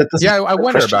 Okay. doesn't Yeah, I the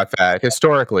wonder Christian. about that.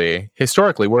 Historically,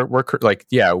 like,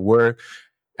 yeah, we're.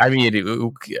 I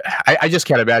mean, I just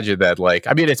can't imagine that. Like,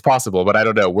 I mean, it's possible, but I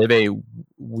don't know.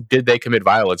 Did they commit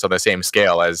violence on the same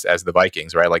scale as the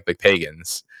Vikings, right? Like the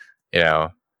pagans, you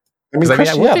know? I mean, Because I mean,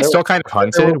 Christian. weren't Yeah, they still kind of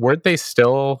there were hunted? Weren't they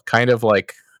still kind of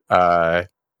like, uh,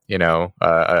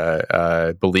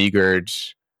 beleaguered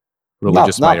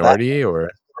religious not that minority? Or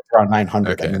around 900.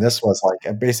 I okay, mean, this was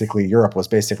like basically Europe was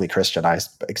basically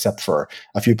Christianized, except for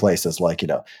a few places like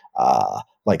the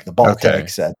okay.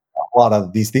 Baltics, and a lot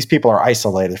of these people are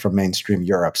isolated from mainstream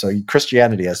Europe. So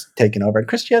Christianity has taken over, and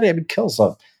Christianity, I mean, kills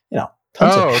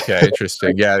tons of Oh, okay,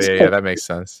 interesting. Yeah, yeah, yeah. That makes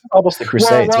sense. almost the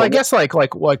Crusades. Well, I guess like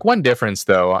one difference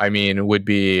though. I mean, would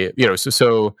be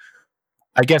so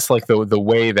I guess like the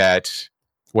way that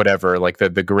whatever like the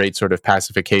great sort of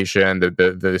pacification,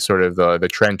 the sort of the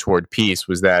trend toward peace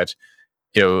was that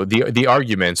the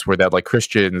arguments were that like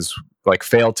Christians like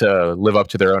failed to live up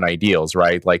to their own ideals,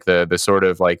 right? Like the sort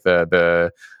of like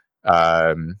the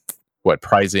what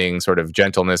prizing sort of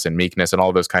gentleness and meekness and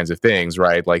all those kinds of things,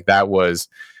 right? Like that was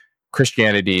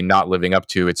Christianity not living up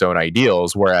to its own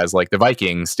ideals, whereas like the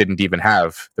Vikings didn't even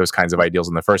have those kinds of ideals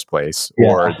in the first place,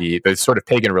 or Yeah, the sort of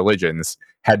pagan religions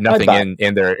had I nothing buy.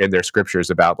 in their scriptures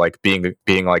about like being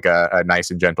like a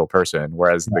nice and gentle person,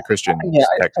 whereas Yeah, the yeah, Christian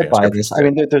I buy scriptures this. I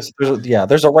mean, did.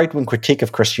 there's a right wing critique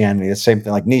of Christianity. The same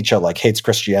thing, like Nietzsche, like hates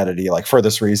Christianity, like for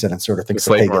this reason, and sort of The thinks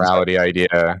the slave pagans are. morality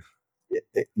idea.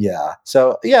 Yeah.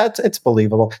 So yeah, it's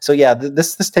believable. So yeah,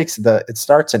 this takes it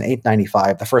starts in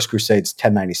 895. The first Crusade's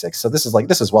 1096. So this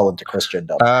is well into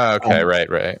Christendom. Okay, right,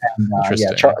 right. Yeah,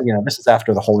 Interesting. this is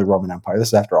after the Holy Roman Empire. This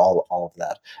is after all of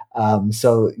that.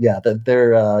 So yeah,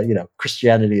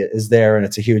 Christianity is there, and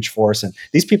it's a huge force. And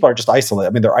these people are just isolated.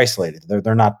 I mean, they're isolated.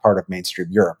 They're not part of mainstream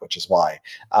Europe, which is why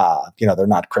they're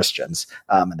not Christians,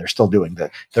 and they're still doing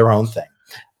their own thing.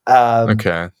 Um,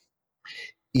 Okay.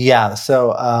 yeah.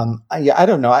 So yeah, I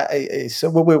don't know.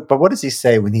 But what does he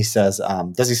say when he says?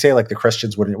 Does he say like the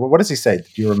Christians wouldn't? What does he say?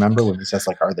 Do you remember when he says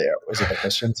like, "Are they? Is it the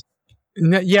Christians?"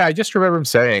 Yeah, I just remember him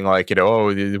saying like,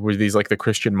 were these like the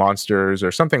Christian monsters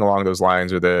or something along those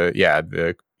lines, or they Yeah.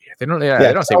 don't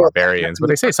say So barbarians, but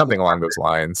the they say Christians something along aren't those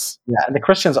lines. Yeah, and the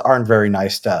Christians aren't very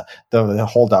nice to the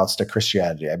holdouts to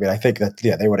Christianity. I mean, I think that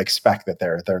they would expect that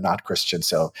they're not Christian,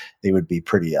 so they would be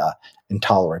pretty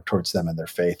intolerant towards them and their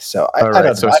faith. So All I right,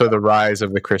 don't know. so the rise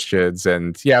of the Christians,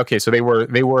 and yeah, okay, so they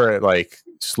were like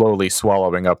slowly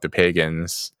swallowing up the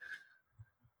pagans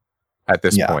at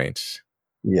this Yeah, point.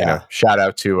 yeah, Shout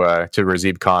out to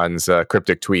Razib Khan's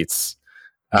cryptic tweets.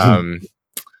 Um,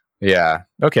 Yeah.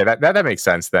 Okay. That makes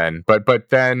sense then. But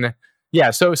then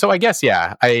yeah. So I guess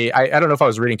yeah. I don't know if I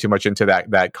was reading too much into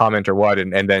that comment or what.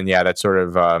 And then yeah, that's sort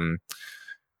of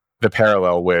the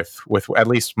parallel with at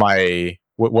least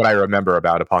what I remember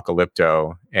about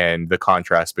Apocalypto and the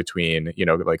contrast between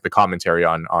like the commentary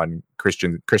on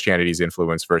Christianity's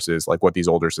influence versus like what these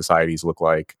older societies look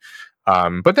like.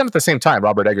 But then at the same time,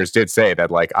 Robert Eggers did say that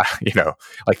like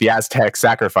like the Aztec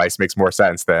sacrifice makes more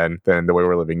sense than the way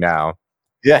we're living now.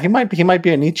 yeah. He might be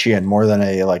a Nietzschean more than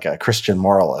a Christian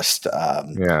moralist.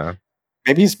 Yeah.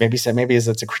 Maybe it's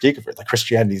a critique of it. Like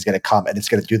Christianity is going to come and it's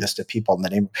going to do this to people in the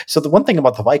name. So the one thing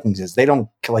about the Vikings is they don't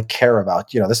like care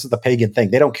about this is the pagan thing.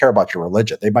 They don't care about your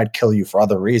religion. They might kill you for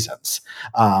other reasons,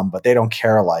 but they don't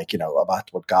care about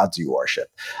what gods you worship.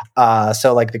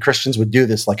 So like the Christians would do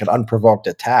this like an unprovoked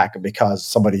attack because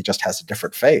somebody just has a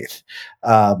different faith.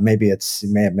 Maybe it's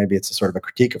a sort of a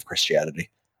critique of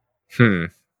Christianity. Hmm.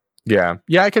 Yeah.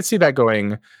 Yeah, I could see that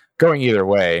going either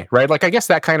way, right? Like I guess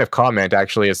that kind of comment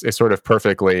actually is sort of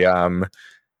perfectly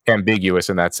ambiguous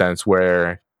in that sense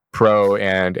where pro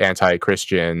and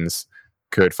anti-Christians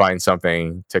could find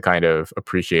something to kind of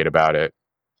appreciate about it.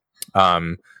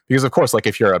 Um because of course, like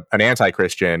if you're an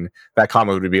anti-Christian, that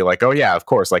comment would be like, oh yeah, of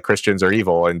course, like Christians are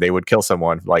evil and they would kill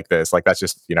someone like this, like that's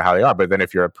just how they are. But then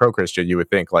if you're a pro-Christian, you would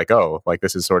think like, oh, like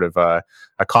this is sort of a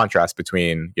contrast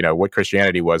between what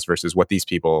Christianity was versus what these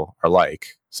people are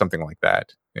like, something like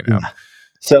that. Yeah.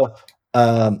 So,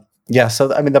 yeah.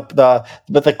 So, I mean, but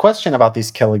the question about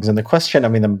these killings, and the question, I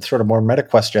mean, the sort of more meta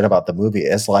question about the movie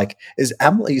is like, is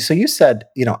Emily? So you said,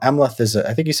 Emleth is.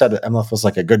 I think you said that Emleth was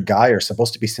like a good guy or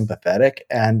supposed to be sympathetic,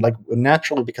 and like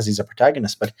naturally because he's a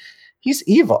protagonist, but he's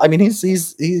evil. I mean, he.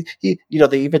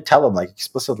 They even tell him like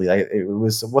explicitly. Like, it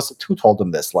was who told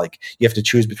him this? Like, you have to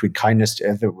choose between kindness.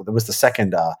 There was the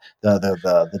second,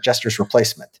 the jester's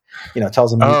replacement.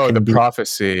 Tells him you Oh, the can be.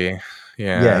 prophecy.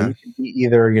 Yeah, Yeah. you can be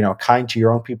either, kind to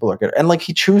your own people or good. And like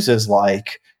he chooses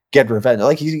like get revenge.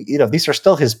 Like these are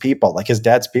still his people, like his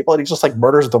dad's people, and he just like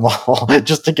murders them all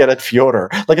just to get at Fyodor.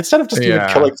 Like instead of just even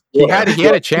Yeah. killing He Fyodor. had he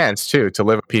had a chance too to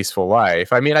live a peaceful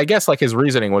life. I mean, I guess like his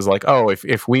reasoning was like, oh,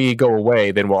 if we go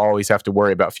away, then we'll always have to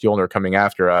worry about Fjolnir coming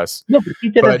after us. No, but he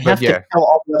didn't But have to yeah. kill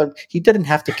all the other. He didn't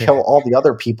have to kill all the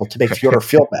other people to make Fyodor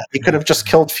feel bad. He could have just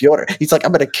killed Fyodor. He's like,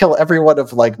 I'm going to kill every one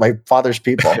of like my father's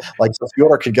people, like so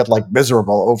Fyodor could get like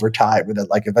miserable over time, and then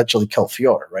like eventually kill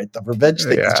Fyodor. Right? The revenge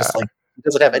thing is Yeah. just like he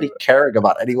doesn't have any caring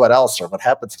about anyone else or what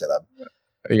happens to them.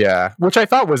 Yeah. Which I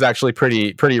thought was actually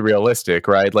pretty realistic,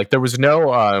 right? Like there was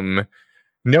no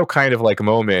kind of like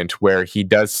moment where he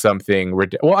does something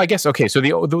well, I guess okay, so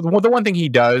the one thing he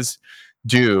does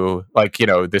do, like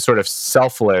this sort of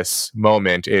selfless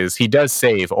moment, is he does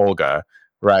save Olga,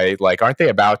 right? Like aren't they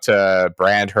about to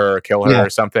brand her, kill her Yeah, or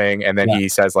something, and then yeah. he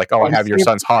says like, oh, Well, I have your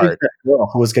son's he saved heart. that girl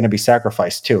who was going to be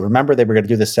sacrificed too. Remember, they were going to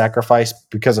do this sacrifice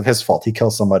because of his fault. He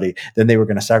killed somebody. Then they were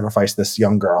going to sacrifice this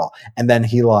young girl, and then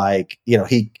he like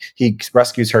he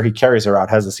rescues her. He carries her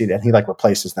out, has a seat, and he like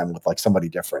replaces them with like somebody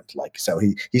different. Like so,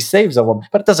 he saves a woman,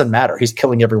 but it doesn't matter. He's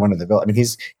killing everyone in the village. I mean,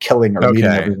 he's killing or leading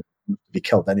Okay. everyone to be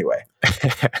killed anyway.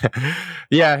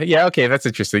 Yeah, okay, that's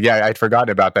interesting. Yeah, I'd forgotten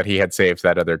about that. He had saved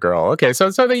that other girl. Okay, so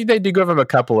they do give him a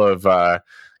couple of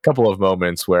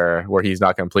moments where he's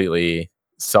not completely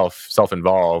self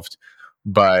involved,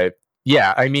 but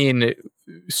yeah, I mean,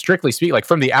 strictly speaking, like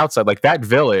from the outside, like that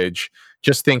village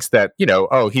just thinks that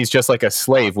oh, he's just like a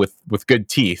slave with good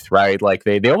teeth, right? Like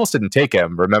they almost didn't take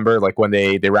him. Remember, like when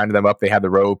they rounded them up, they had the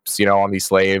ropes, on these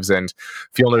slaves, and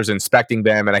Fjolnir's inspecting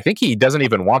them, and I think he doesn't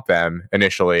even want them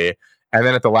initially. And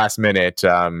then at the last minute,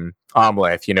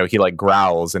 Amleth, he like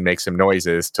growls and makes some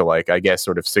noises to like, I guess,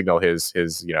 sort of signal his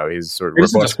sort of He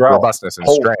doesn't just growl. robustness and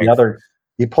strength.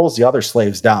 He pulls the other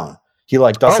slaves down. He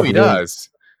like does Oh, some he really. does.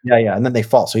 Yeah, yeah, and then they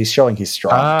fall. So he's showing he's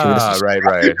strong too. This Ah, is right,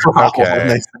 they right. growl and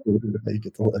Okay. they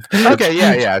get to live. Okay,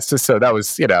 yeah. So that was,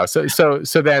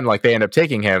 so then like they end up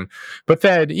taking him, but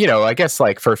then I guess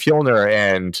like for Fjolnir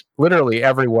and literally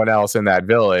everyone else in that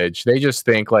village, they just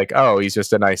think like, oh, he's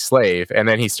just a nice slave, and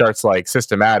then he starts like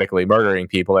systematically murdering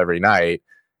people every night.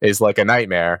 Is like a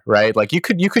nightmare, right? Like you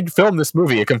could film this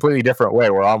movie a completely different way,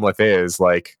 where Amleth is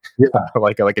like Yeah.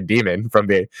 like a demon from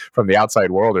the outside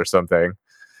world or something.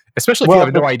 Especially if you Well,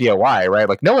 have no idea why, right?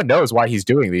 Like no one knows why he's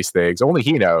doing these things. Only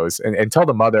he knows. And until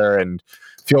the mother and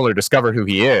Fjolnir discover who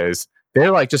he is,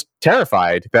 they're like just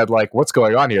terrified that like what's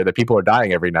going on here, that people are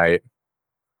dying every night.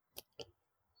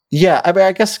 yeah, I mean,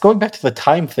 I guess going back to the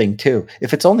time thing too.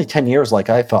 If it's only 10 years, like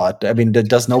I thought, I mean,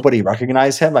 does nobody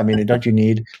recognize him? I mean, don't you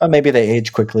need? Maybe they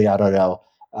age quickly. I don't know.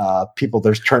 People,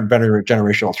 there's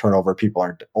generational turnover.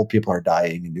 Old people are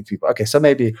dying, and new people. Okay, so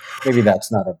maybe that's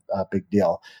not a big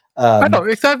deal. I Um, don't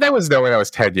know. That was no when I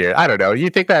was 10 years. I don't know. You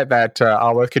think that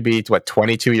Amleth could be what,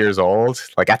 22 years old,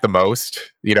 like at the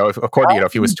most? If, according,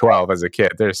 if he was 12 as a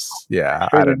kid, yeah,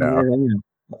 I don't know.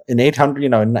 in 800,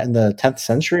 in the 10th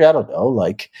century, I don't know,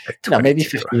 like, maybe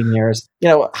 22. 15 years.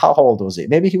 How old was he? Yeah.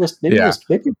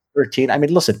 Maybe 13. I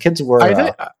mean, listen, kids were, I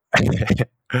think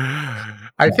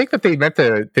I think that they meant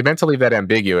to leave that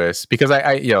ambiguous, because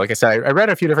I like I said, I read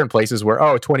a few different places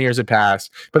where 20 years had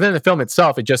passed, but then the film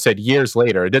itself, it just said years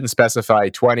later. It didn't specify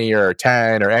 20 or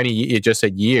 10 or any. It just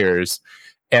said years.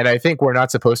 And I think we're not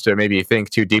supposed to maybe think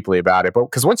too deeply about it, but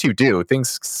because once you do,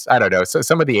 things, I don't know. So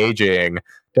some of the aging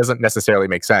doesn't necessarily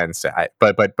make sense.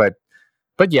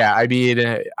 But yeah, I mean,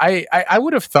 I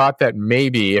would have thought that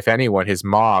maybe if anyone, his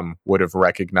mom would have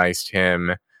recognized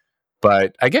him,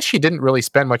 but I guess she didn't really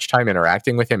spend much time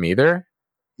interacting with him either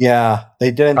yeah,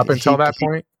 they didn't. up until that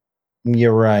point.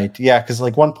 You're right. Yeah, because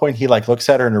like one point he like looks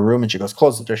at her in a room and she goes,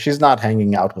 "Close the door." She's not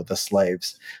hanging out with the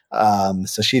slaves,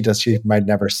 so she might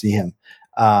never see him.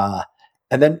 Uh,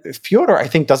 and then Fyodor, I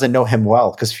think, doesn't know him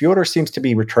well because Fyodor seems to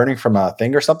be returning from a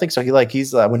thing or something. So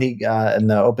he's when he in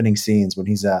the opening scenes when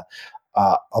he's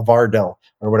Avardil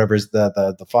or whatever is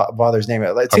the father's name.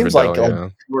 It seems Armadillo, like yeah.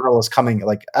 Fyodor is coming.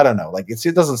 Like I don't know. Like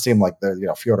it doesn't seem like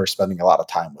the Fyodor spending a lot of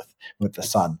time with the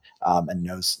son, and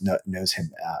knows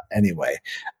him anyway.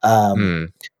 Um, Hmm.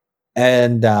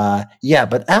 and yeah,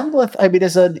 but Amleth, I mean,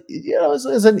 is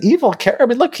an evil character. I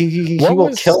mean, look, he What will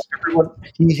kill was everyone.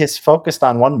 He is focused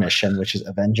on one mission, which is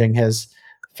avenging his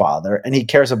father, and he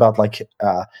cares about like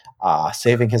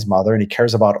saving his mother, and he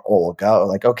cares about Olga.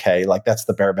 Like, okay, like that's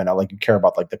the bare minimum. Like you care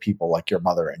about like the people, like your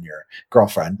mother and your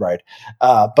girlfriend, right?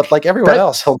 But like everyone that?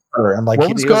 else, he'll murder, and like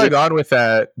What was he was. going on with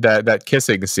that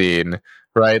kissing scene,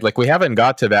 right? Like we haven't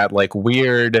got to that like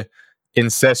weird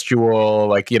incestual,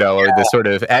 like the sort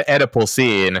of Oedipal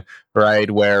scene, right,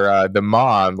 where the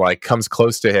mom like comes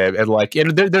close to him and like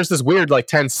there's this weird like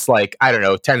tense, like I don't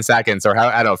know, 10 seconds or how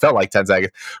I don't know, it felt like 10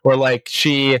 seconds, where like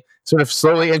she sort of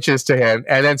slowly inches to him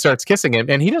and then starts kissing him,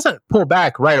 and he doesn't pull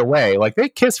back right away. Like they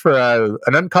kiss for an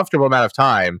uncomfortable amount of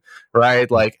time, right?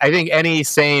 Like I think any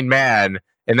sane man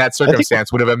in that I think.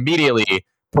 circumstance would have immediately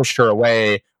pushed her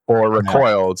away or Yeah.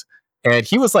 recoiled. And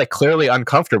he was like clearly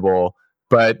uncomfortable,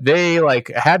 but they like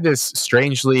had this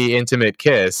strangely intimate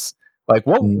kiss. Like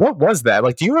Mm. what was that?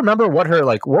 Like, do you remember what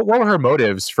were her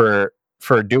motives for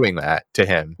doing that to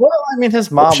him? Well, I mean, his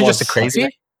Was mom she just a was.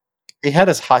 crazy? He had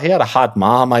a hot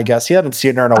mom, I guess. He hadn't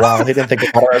seen her in a while. He didn't think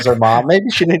about her as her mom.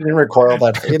 Maybe she didn't recoil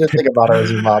that. He didn't think about her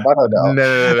as his mom. I don't know.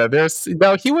 No. There's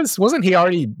no. He wasn't he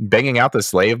already banging out the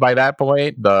slave by that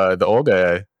point? The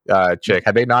Olga chick,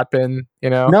 had they not been?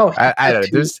 No, he I said don't know.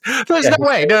 to There's yeah, no he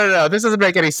way. said No. This doesn't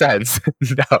make any sense.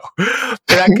 No,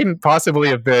 that couldn't possibly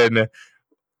have been.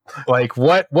 Like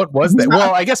what was he's that? not.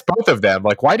 Well, I guess both of them.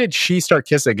 Like, why did she start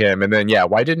kissing him, and then yeah,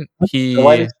 why didn't Why he?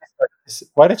 did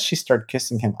why did she start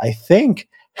kissing him? I think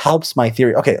helps my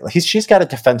theory. Okay, she's got a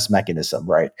defense mechanism,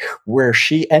 right? Where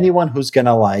anyone who's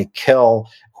gonna like kill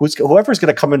whoever's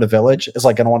gonna come in the village is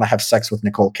like gonna want to have sex with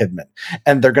Nicole Kidman,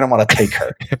 and they're gonna want to take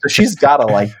her. So she's gotta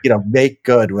like make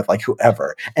good with like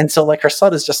whoever. And so like her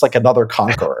son is just like another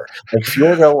conqueror. Like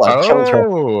Fjordell like killed her.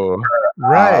 Oh, Uh,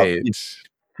 right.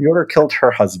 Fjordell killed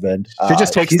her husband. She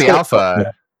just takes He's the gonna kill him.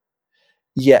 alpha,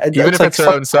 Yeah, even it's if like it's her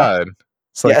own son.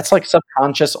 It's yeah, it's like like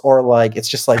subconscious or like it's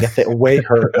just like a way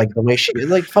her like the way she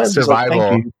like fine. She's like, thank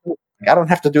survival. you. Like, I don't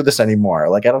have to do this anymore.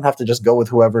 Like I don't have to just go with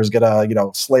whoever's gonna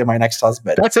slay my next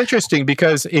husband. That's interesting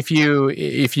because if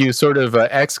you sort of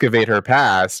excavate her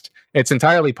past, it's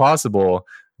entirely possible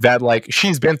that like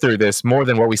she's been through this more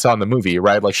than what we saw in the movie,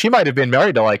 right? Like she might have been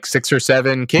married to like 6 or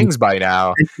 7 kings by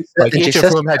now, like And she each of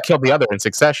says whom had killed the other in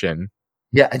succession.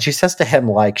 yeah, and she says to him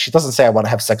like she doesn't say I want to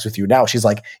have sex with you now. She's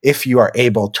like if you are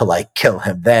able to like kill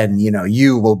him, then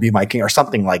you will be my king or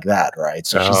something like that, right?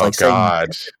 So she's Oh like saying God.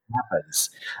 happens,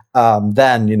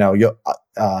 then you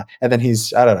and then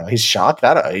he's I don't know he's shocked.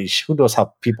 I don't know, who knows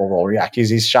how people will react.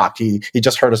 He's shocked. He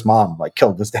just heard his mom like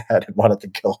killed his dad and wanted to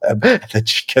kill him, and then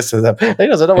she kisses him. He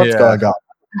doesn't know what's Yeah. going on.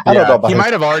 I don't know Yeah. about He his.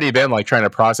 might have already been like trying to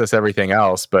process everything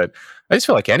else, but I just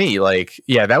feel like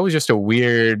yeah, that was just a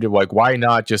weird, like, why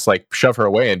not just like shove her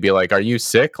away and be like, are you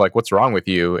sick? Like, what's wrong with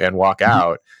you? And walk He,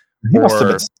 out. he must have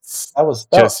been. Or That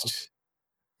just,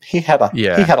 he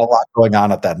yeah. had a lot going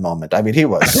on at that moment. I mean,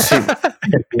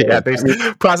 Yeah, I he's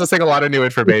mean, processing a lot of new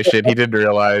information he didn't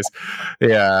realize.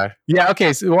 Yeah.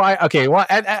 Okay, so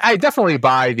I definitely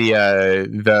buy the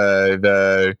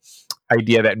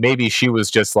idea that maybe she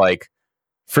was just like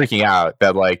freaking out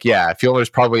that like yeah, Fjolner's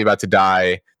probably about to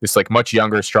die. This like much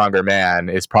younger, stronger man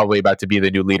is probably about to be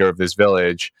the new leader of this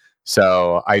village.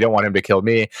 So I don't want him to kill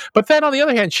me. But then on the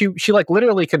other hand, she like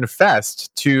literally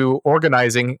confessed to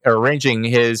arranging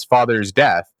his father's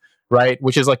death, right?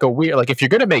 Which is like a weird, like if you're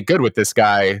gonna make good with this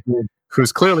guy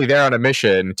who's clearly there on a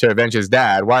mission to avenge his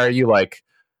dad, why are you like,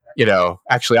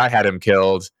 actually I had him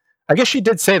killed. I guess she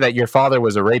did say that your father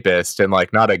was a rapist and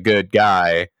like not a good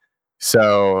guy.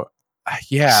 So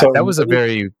yeah, so that was a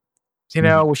very,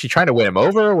 was she trying to win him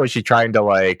over? Was she trying to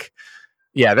like,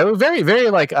 yeah, that was very, very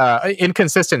like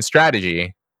inconsistent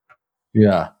strategy.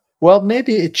 yeah. Well,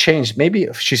 maybe it changed. Maybe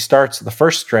if she starts, the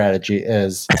first strategy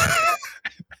is,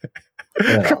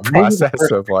 maybe the Process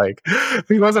first, of like,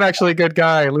 he wasn't actually a good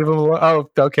guy. Leave him alone. Oh,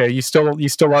 okay. You still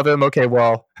love him? Okay,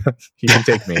 well, you can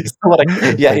take me. it's not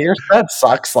like, yeah, Like, your dad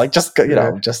sucks. Like, just go,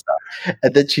 yeah.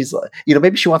 and then she's like,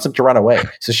 maybe she wants him to run away.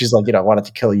 So she's like, I wanted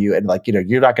to kill you, and like,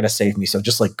 you're not going to save me. So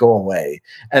just like go away.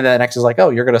 And then X is like, oh,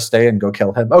 you're going to stay and go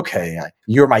kill him. Okay,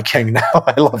 you're my king now.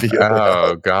 I love you.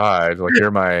 Oh God, like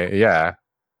you're yeah.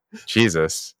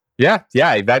 Jesus. Yeah,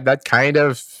 that kind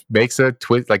of makes a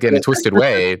twist, like in a twisted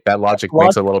way. That logic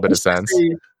makes a little bit of Let's just sense.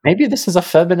 say maybe this is a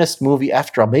feminist movie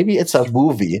after all. Maybe it's a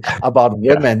movie about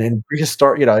Yeah, women in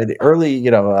prehistoric, in early,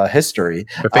 history,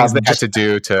 the things they had just to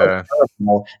do so to.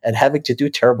 terrible and having to do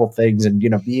terrible things, and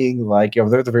being like,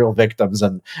 they're the real victims,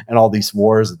 and all these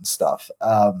wars and stuff.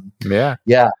 Yeah,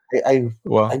 Yeah, I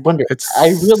well, wonder. I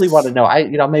really want to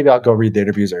it's know. Maybe I'll go read the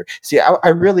interviews or see. I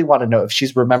really want to know if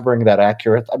she's remembering that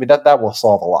accurate. I mean, that will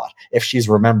solve a lot. If she's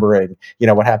remembering,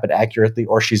 what happened accurately,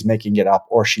 or she's making it up,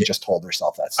 or she just told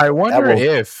herself that I story. That wonder will.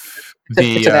 if It's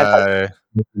the an anti.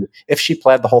 If she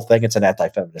planned the whole thing, it's an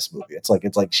anti-feminist movie. It's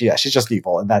like she's just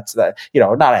evil, and that's that.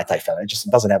 Not anti-feminist. It just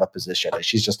doesn't have a position.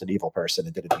 She's just an evil person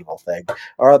and did an evil thing.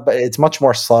 But it's much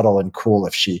more subtle and cool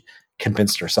if she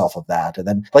convinced herself of that, and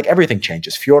then like everything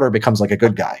changes. Fyodor becomes like a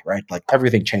good guy, right? Like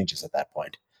everything changes at that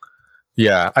point.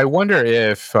 yeah, I wonder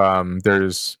if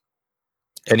there's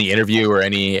any interview or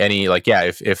any like, yeah,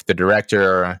 if the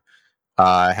director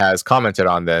has commented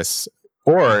on this,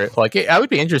 or like I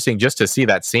would be interesting just to see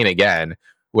that scene again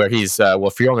where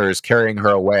Fjolnir is carrying her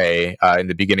away in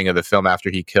the beginning of the film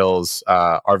after he kills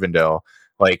Arvindil.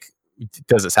 Like,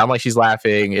 does it sound like she's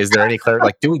laughing? Is there any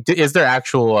like is there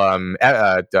actual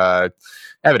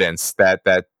evidence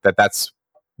that's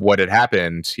what had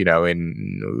happened?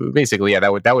 In basically, yeah,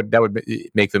 that would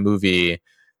make the movie,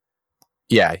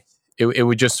 yeah, it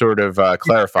would just sort of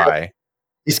clarify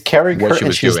He's carrying what her, she and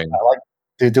was she's doing.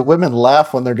 like, do women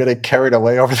laugh when they're getting carried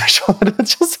away over their shoulder?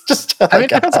 It's just I mean,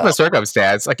 like, it depends on the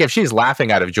circumstance. Like, if she's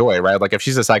laughing out of joy, right? Like, if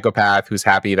she's a psychopath who's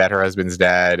happy that her husband's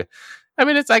dead, I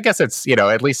mean, I guess it's,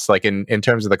 at least like in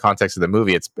terms of the context of the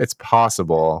movie, it's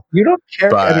possible. you don't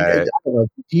carry. I mean, I But don't know,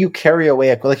 do you carry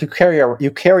away like you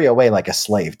carry away like a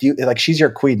slave? Do you like she's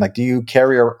your queen? Like, do you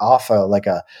carry her off like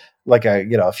a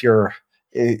if you're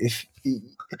if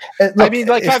I look mean,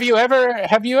 like, if have you ever,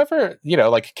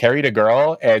 like, carried a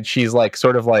girl and she's like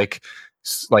sort of like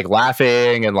like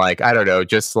laughing and like, I don't know,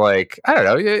 just like, I don't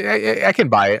know, I can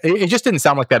buy it. It just didn't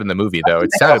sound like that in the movie though. It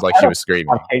they have sounded like I she don't was screaming.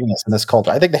 spontaneous in this culture.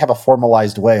 I think they have a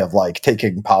formalized way of like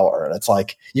taking power, and it's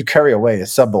like you carry away. It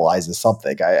symbolizes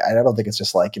something. I don't think it's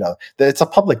just like it's a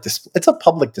public display. It's a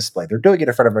public display. They're doing it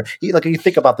in front of her. Like you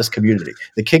think about this community.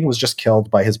 The king was just killed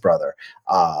by his brother.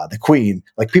 The queen.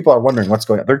 Like people are wondering what's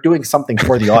going on. They're doing something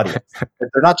for the audience.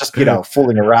 They're not just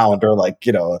fooling around or like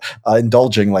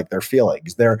indulging like their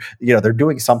feelings. They're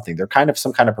doing something. They're kind of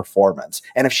some kind of performance.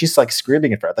 And if she's like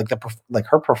screaming at her, like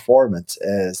her performance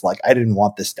is like, I didn't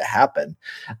want this to happen.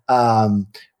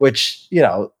 Which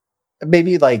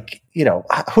maybe like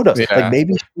who knows, like Yeah.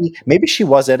 maybe she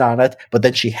was in on it, but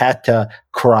then she had to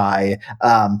cry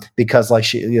because like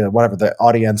she whatever, the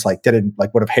audience like didn't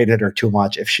like would have hated her too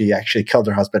much if she actually killed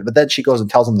her husband, but then she goes and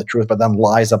tells him the truth, but then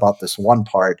lies about this one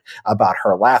part about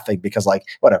her laughing because like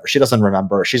whatever, she doesn't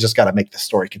remember, she's just got to make the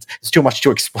story, it's too much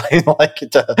to explain like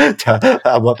to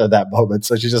at that moment,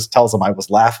 so she just tells him I was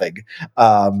laughing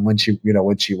when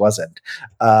she wasn't.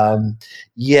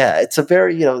 Yeah, it's a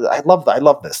very I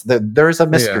love this. There's a Yeah.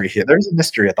 mystery here. There's a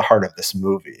mystery at the heart of this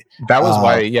movie. That was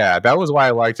why, Um, yeah, that was why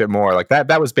I liked it more. Like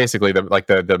that was basically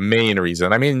the main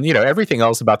reason. I mean, everything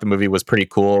else about the movie was pretty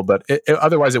cool, but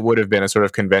otherwise it would have been a sort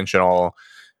of conventional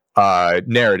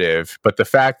narrative. But the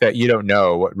fact that you don't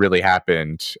know what really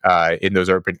happened in those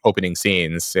opening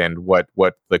scenes and what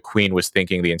the queen was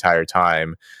thinking the entire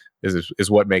time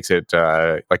is what makes it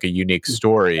like a unique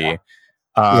story. yeah,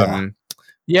 Um,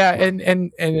 yeah,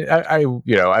 and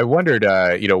I wondered,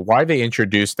 why they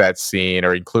introduced that scene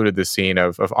or included the scene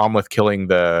of Amleth killing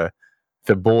the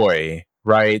boy,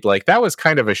 right? Like that was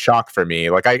kind of a shock for me.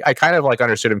 Like I kind of like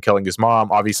understood him killing his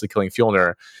mom, obviously killing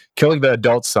Fjolnir, killing the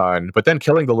adult son, but then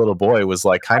killing the little boy was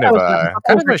like kind of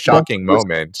a shocking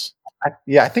moment.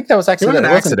 yeah. I think that was It actually was that.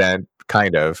 an It wasn't. accident,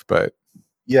 kind of, but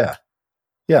Yeah,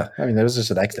 yeah. I mean, it was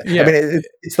just an accident. I yeah. mean,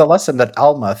 it's the lesson that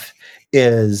Almuth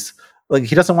is like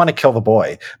he doesn't want to kill the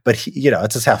boy, but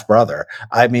it's his half brother.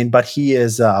 I mean, but he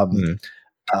is. Hmm.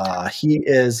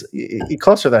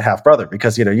 Closer than half brother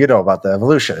because you know about the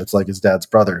evolution. It's like his dad's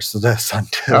brother's the son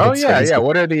too. Oh It's yeah, yeah. crazy.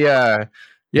 What are the Yeah,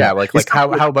 yeah, like he's kind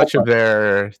of like how much of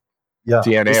their yeah.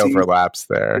 DNA He's overlaps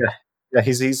there? yeah, yeah.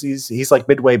 He's like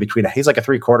midway between. He's like a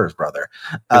three quarters brother.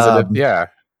 Is it? Um, Yeah,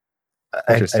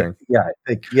 I interesting. yeah, I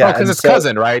think Oh, yeah, because and it's so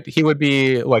cousin, right? He would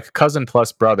be like cousin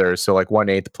plus brother, so like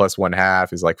 1/8 plus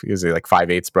 1/2 is like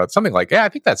 5/8 brother, something like. Yeah, I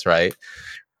think that's right.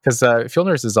 Because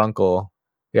Fjolnir is his uncle.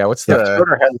 Yeah, Yeah,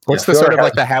 Fyodor has what's the sort Fyodor of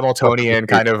like has the Hamiltonian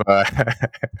kind of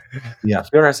yeah,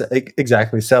 Fyodor has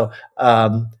exactly. So,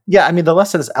 yeah, I mean, the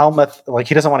lesson is Almeth, like,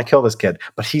 he doesn't want to kill this kid,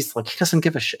 but he's like, he doesn't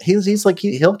give a shit. He's like,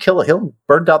 he'll kill it. He'll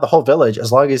burn down the whole village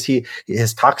as long as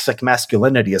his toxic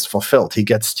masculinity is fulfilled. He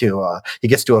gets to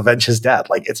avenge his dad.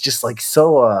 Like, it's just like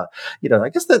so, I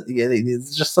guess that yeah,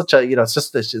 it's just such a, it's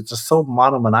just so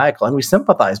monomaniacal, and we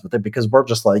sympathize with it because we're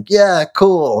just like, yeah,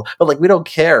 cool, but like we don't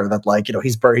care that, like,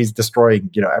 he's destroying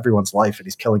everyone's life and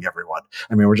he's killing everyone.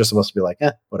 I mean, we're just supposed to be like,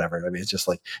 whatever. I mean, it's just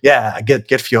like, yeah, get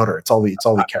Fyodor. It's all we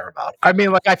care about. I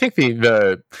mean, like, I think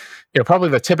the probably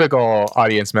the typical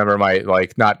audience member might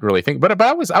like not really think, but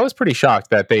I was pretty shocked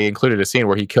that they included a scene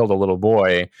where he killed a little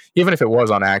boy, even if it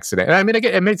was on accident. And I mean,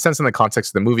 it made sense in the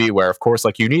context of the movie, where of course,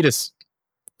 like, you need a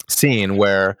scene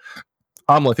where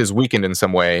Amleth is weakened in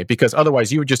some way, because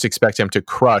otherwise you would just expect him to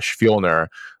crush Fjolnir.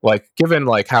 Like, given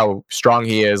like how strong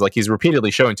he is, like, he's repeatedly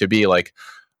shown to be like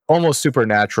almost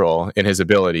supernatural in his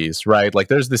abilities, right? Like,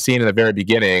 there's the scene in the very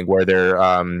beginning where they're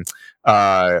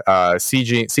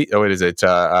sieging, what is it,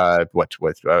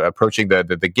 approaching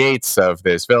the gates of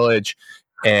this village,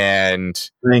 and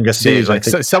Doing a they siege, I like,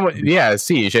 think. someone, yeah,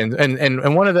 siege, and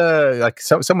one of the, like,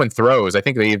 someone throws, I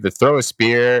think they either throw a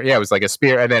spear, yeah, it was like a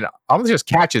spear, and then almost just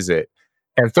catches it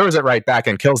and throws it right back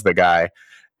and kills the guy.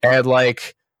 And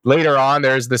like, later on,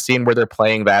 there's the scene where they're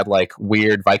playing that like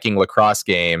weird Viking lacrosse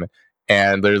game,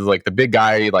 and there's like the big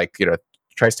guy, like,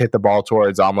 tries to hit the ball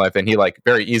towards Amleth, and he like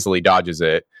very easily dodges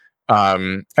it.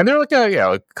 And there are like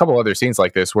a couple other scenes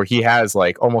like this where he has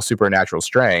like almost supernatural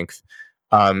strength.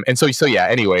 And so yeah.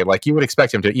 Anyway, like, you would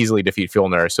expect him to easily defeat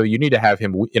Fjolnir, so you need to have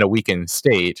him in a weakened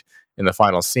state in the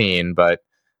final scene. But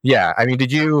yeah, I mean,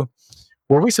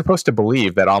 were we supposed to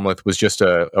believe that Amleth was just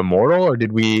a mortal, or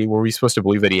were we supposed to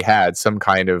believe that he had some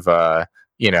kind of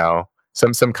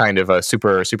some kind of a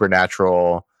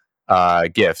supernatural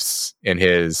gifts in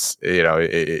his,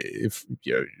 if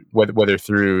whether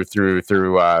through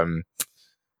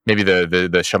maybe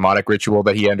the shamanic ritual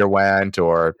that he underwent,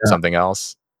 or Yeah. something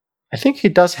else? I think he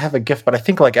does have a gift, but I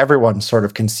think like everyone sort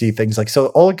of can see things. Like, so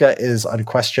Olga is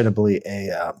unquestionably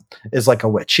is like a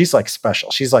witch. She's like special.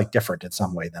 She's like different in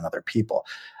some way than other people.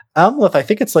 Amleth, I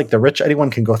think it's like the rich. Anyone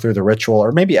can go through the ritual,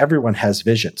 or maybe everyone has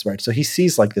visions, right? So he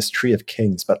sees like this tree of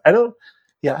kings, but I don't.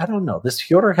 Yeah, I don't know. Does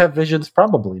Fyodor have visions?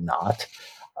 Probably not.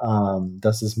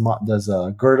 Does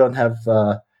Gurdon have?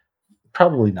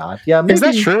 Probably not. Yeah, Is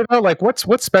that maybe. true though? Like, what's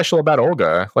special about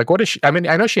Olga? Like, what is she? I mean,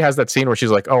 I know she has that scene where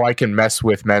she's like, "Oh, I can mess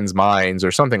with men's minds,"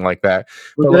 or something like that.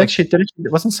 Well, But like, it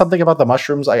wasn't something about the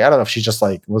mushrooms. I don't know if she just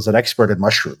like was an expert in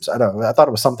mushrooms. I don't. I thought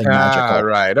it was something magical.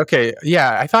 right, okay,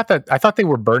 yeah. I thought they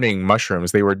were burning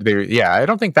mushrooms. Yeah. I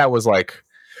don't think that was like.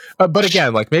 But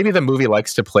again, like, maybe the movie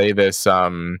likes to play this,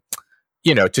 to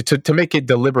make it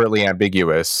deliberately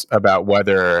ambiguous about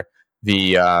whether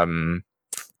the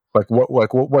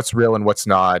what's real and what's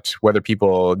not, whether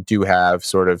people do have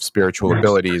sort of spiritual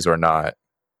abilities or not.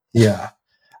 Yeah.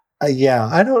 Yeah,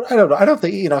 I don't know. I don't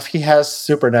think if he has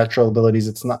supernatural abilities.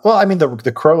 It's not. Well, I mean,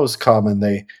 the crows come and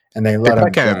they They let him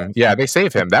pick go. him, yeah. They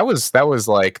save him. That was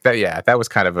like that. Yeah, that was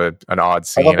kind of an odd I thought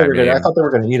scene. they I were gonna. I mean, thought they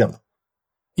were gonna eat him. I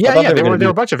yeah, thought yeah. they were There gonna were eat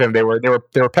a bunch of him. They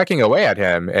were pecking away at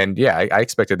him, and yeah, I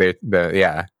expected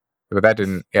yeah, but that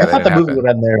didn't. I Yeah, that thought the didn't movie happen. would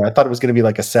end there. I thought it was going to be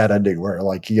like a sad ending where,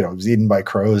 like, he was eaten by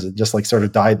crows and just like sort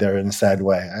of died there in a sad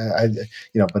way.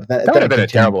 But That would then have it been a continued.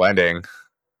 terrible ending.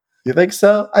 You think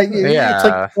so? It's like,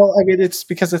 Yeah. well, I mean, it's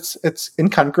because it's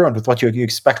incongruent with what you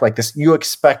expect. Like this, you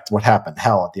expect what happened.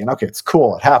 Hell, at the end, okay, it's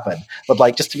cool, it happened, but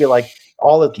like just to be like,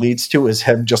 all it leads to is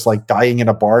him just like dying in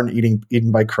a barn,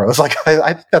 eaten by crows. Like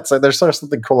I think there's sort of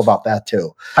something cool about that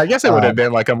too. I guess it would have Um,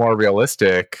 been like a more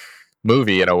realistic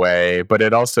movie in a way, but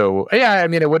it also, yeah, I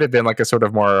mean, it would have been like a sort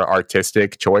of more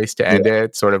artistic choice to end yeah.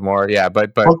 it, sort of more, yeah,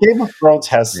 but Well, Game of Thrones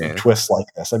has some yeah. twists like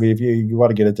this. I mean, if you want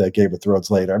to get into Game of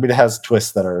Thrones later, I mean, it has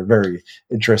twists that are very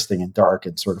interesting and dark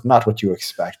and sort of not what you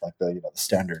expect, like the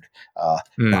standard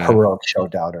Hmm. heroic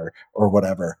showdown or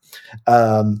whatever.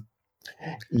 Um,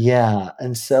 yeah,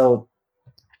 and so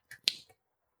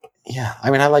yeah, I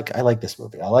mean, I like this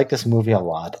movie. I like this movie a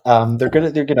lot. They're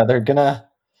gonna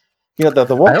the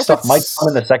I woke hope stuff might come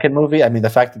in it's. the second movie. I mean, the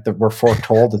fact that we're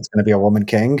foretold it's going to be a woman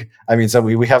king. I mean, so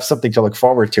we have something to look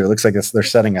forward to. It looks like they're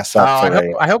setting us Oh, up for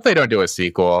a. I hope they don't do a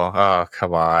sequel. Oh,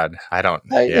 come on. I don't.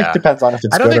 It Yeah, depends on if I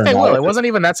it's don't good think or they not. will. If It it, wasn't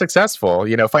even that successful.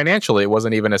 Financially, it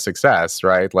wasn't even a success,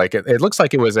 right? Like, it looks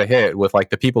like it was a hit with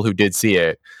like the people who did see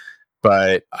it,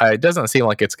 but it doesn't seem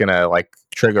like it's gonna like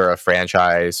trigger a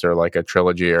franchise or like a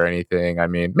trilogy or anything. I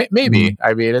mean, maybe. mm,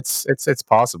 I mean, it's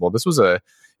possible.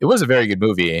 It was a very good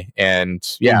movie, and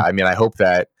yeah, mm, I mean, I hope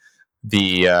that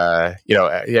yeah,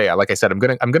 like I said, I'm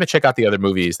gonna check out the other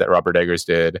movies that Robert Eggers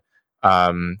did.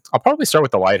 I'll probably start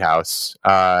with The Lighthouse,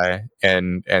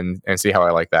 and see how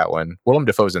I like that one. Willem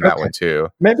Dafoe's in that Okay. one too.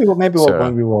 Maybe we'll maybe we'll So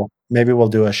maybe we'll maybe we'll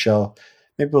do a show.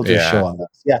 Maybe we'll do a show yeah, on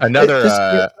this. Yeah. another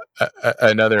This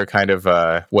another kind of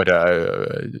what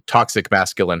toxic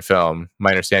masculine film. My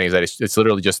understanding is that it's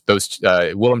literally just those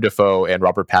Willem Dafoe and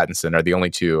Robert Pattinson are the only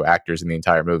two actors in the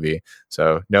entire movie.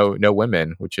 So no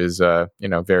women, which is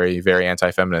very very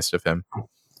anti-feminist of him.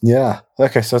 Yeah.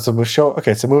 Okay. So it's a show.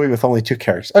 Okay, it's a movie with only two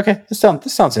characters. Okay, this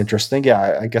sounds interesting.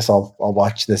 Yeah, I guess I'll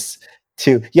watch this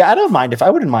too. Yeah, I don't mind if I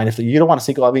wouldn't mind if you don't want a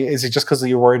sequel. I mean, is it just because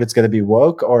you're worried it's going to be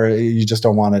woke, or you just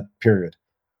don't want it? Period.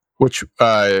 Which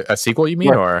a sequel you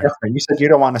mean, or Northman. You said you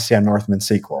don't want to see a Northman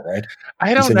sequel, right? I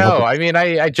You don't said you hope know. I it's mean,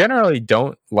 I generally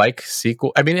don't like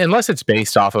sequel. I mean, unless it's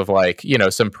based off of like,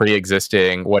 some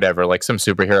pre-existing whatever, like some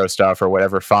superhero stuff or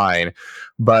whatever, fine.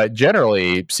 But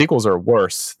generally, sequels are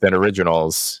worse than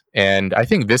originals. And I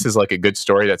think this is like a good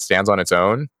story that stands on its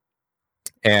own.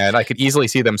 And I could easily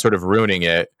see them sort of ruining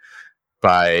it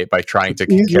by trying it's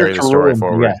to easier carry the to story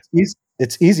ruin. Yeah, forward.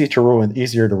 it's easier to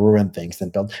ruin things than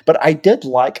build. But I did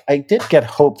get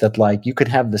hope that like you could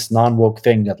have this non woke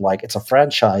thing that like it's a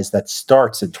franchise that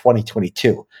starts in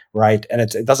 2022, right? And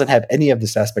it doesn't have any of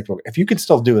this aspect. If you can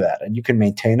still do that and you can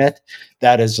maintain it,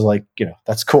 that is like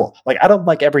that's cool. Like I don't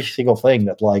like every single thing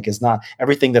that like is not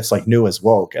everything that's like new is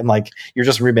woke and like you're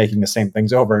just remaking the same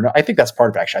things over. And I think that's part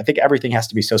of action. I think everything has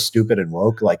to be so stupid and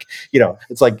woke. Like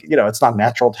it's like it's not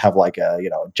natural to have like a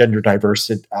gender diverse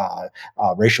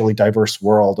racially diverse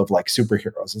world of like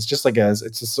superheroes. It's just like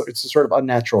it's a sort of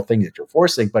unnatural thing that you're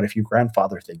forcing. But if you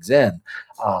grandfather things in,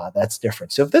 that's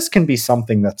different. So if this can be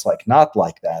something that's like not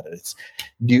like that, it's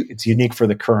unique for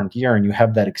the current year, and you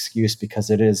have that excuse because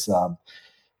it is.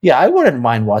 Yeah, I wouldn't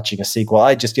mind watching a sequel.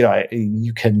 I just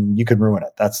you can ruin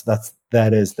it.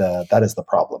 That is the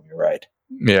problem. You're right.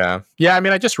 Yeah. Yeah, I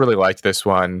mean, I just really liked this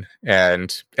one.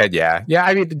 And yeah. Yeah,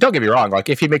 I mean, don't get me wrong, like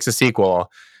if he makes a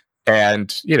sequel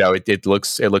and it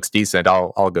looks decent,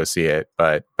 I'll go see it.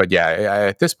 But yeah,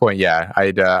 at this point, yeah,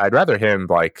 I'd rather him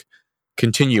like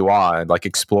continue on like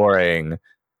exploring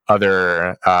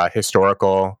other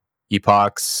historical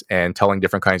epochs and telling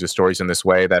different kinds of stories in this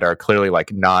way that are clearly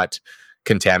like not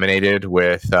contaminated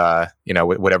with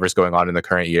whatever's going on in the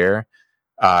current year.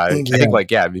 I think Yeah, like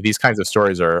yeah, these kinds of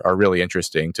stories are really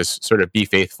interesting to sort of be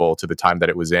faithful to the time that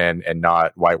it was in and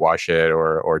not whitewash it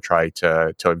or try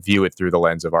to view it through the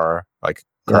lens of our like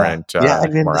yeah, current yeah. I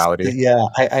mean, morality. yeah,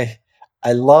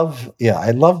 I love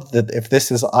that if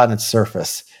this is on its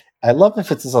surface. I love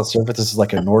if it's on surface. This is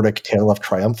like a Nordic tale of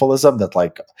triumphalism that,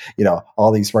 like,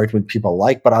 all these right wing people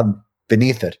like, but on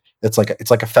beneath it, it's like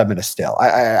a feminist tale.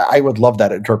 I would love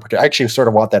that interpretation. I actually sort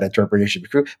of want that interpretation to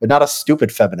be true, but not a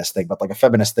stupid feminist thing, but like a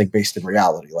feminist thing based in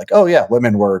reality. Like, oh yeah,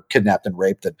 women were kidnapped and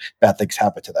raped, and bad things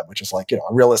happened to them, which is like a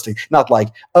realistic, not like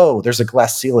oh, there's a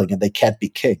glass ceiling and they can't be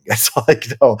king. It's like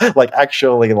no, like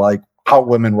actually like how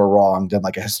women were wronged in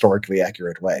like a historically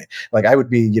accurate way. Like I would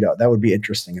be, that would be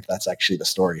interesting if that's actually the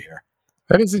story here.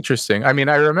 That is interesting. I mean,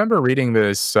 I remember reading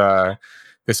this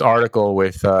article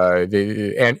with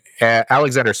Alexander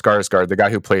Skarsgård, the guy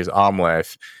who plays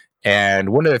Amleth, and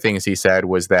one of the things he said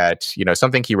was that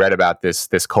something he read about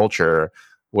this culture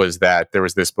was that there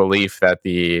was this belief that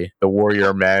the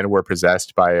warrior men were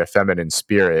possessed by a feminine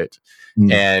spirit.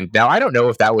 Mm. And now I don't know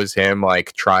if that was him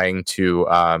like trying to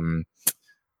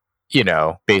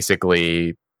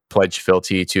basically pledge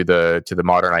fealty to the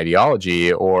modern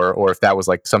ideology, or if that was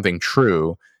like something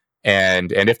true.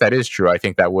 And if that is true, I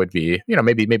think that would be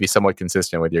maybe somewhat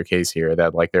consistent with your case here,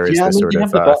 that like there is Yeah, I this mean, sort you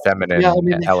of have yeah, I feminine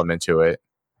mean, element to it.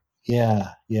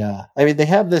 yeah, yeah. I mean, they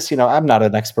have this. I'm not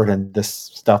an expert in this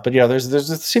stuff, but there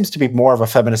seems to be more of a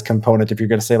feminist component if you're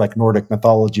going to say like Nordic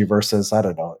mythology versus I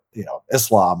don't know,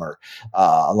 Islam or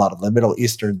a lot of the Middle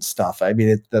Eastern stuff. I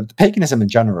mean, the paganism in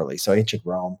generally. So ancient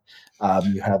Rome.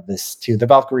 You have this too. The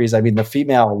Valkyries. I mean, the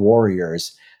female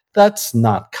warriors. That's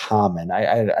not common.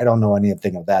 I don't know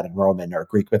anything of that in Roman or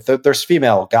Greek, but there's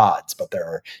female gods, but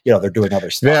they're doing other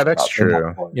stuff. Yeah, They're that's not they're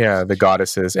not true. Yeah, warriors. the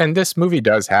goddesses, and this movie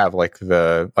does have like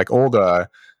the like Olga.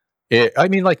 I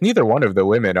mean, like neither one of the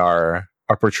women are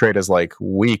portrayed as like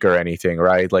weak or anything,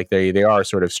 right? Like they are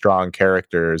sort of strong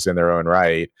characters in their own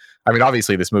right. I mean,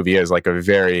 obviously, this movie is like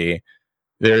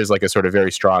there's like a sort of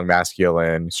very strong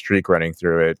masculine streak running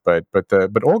through it, but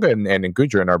Olga and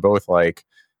Gudrun are both like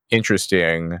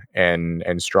interesting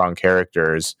and strong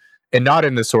characters, and not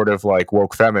in the sort of like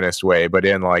woke feminist way, but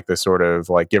in like the sort of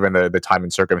like given the time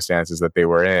and circumstances that they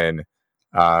were in,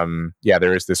 Yeah,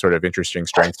 there is this sort of interesting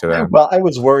strength to them. Well, I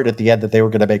was worried at the end that they were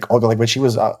going to make Olga, like when she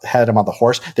was had him on the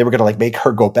horse, they were going to like make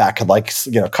her go back and like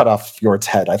cut off Fjord's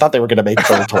head. I thought they were going to make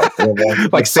her to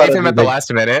like Like save him suddenly at the they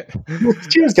last minute.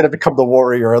 she was going to become the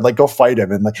warrior and like go fight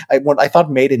him. And like when I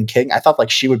thought Maiden King, I thought like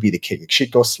she would be the king. Like,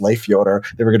 she'd go slay Fyodor.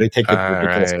 They were going to take a All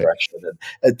ridiculous right. direction,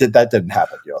 and that didn't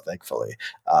happen. Thankfully, it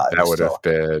That was would still have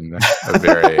been a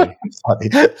very funny.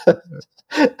 that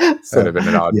would So have been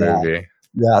an odd yeah. movie.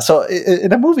 Yeah, so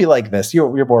in a movie like this,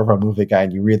 you're more of a movie guy,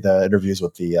 and you read the interviews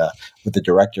with the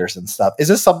directors and stuff. Is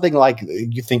this something like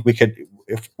you think we could,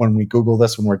 if when we Google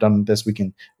this, when we're done with this, we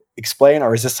can explain,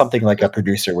 or is this something like a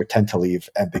producer would tend to leave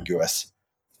ambiguous?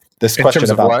 This In question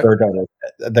terms of about what? Gerda,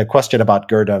 the question about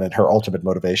Gerda and her ultimate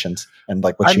motivations, and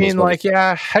like what I she was mean, willing. like,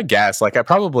 yeah, I guess. Like, I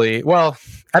probably, well,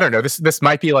 I don't know. This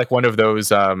might be like one of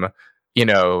those,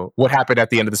 what happened at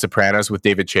the end of The Sopranos with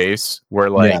David Chase, where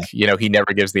Yeah, like, he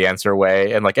never gives the answer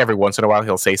away, and like every once in a while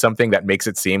he'll say something that makes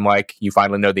it seem like you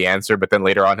finally know the answer, but then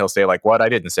later on he'll say like, "What? I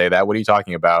didn't say that. What are you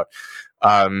talking about?"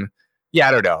 Um, yeah,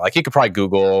 I don't know. Like, you could probably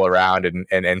Google around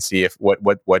and see if what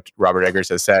Robert Eggers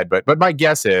has said, but my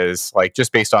guess is like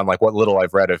just based on like what little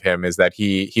I've read of him is that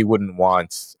he wouldn't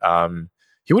want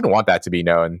that to be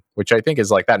known, which I think is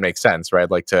like that makes sense, right?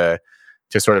 Like to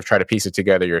sort of try to piece it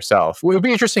together yourself. It would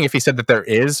be interesting if he said that there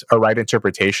is a right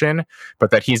interpretation, but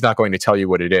that he's not going to tell you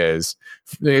what it is.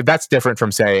 That's different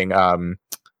from saying,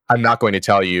 I'm not going to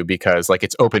tell you because like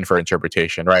it's open for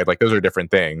interpretation, right? Like those are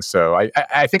different things. So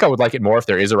I think I would like it more if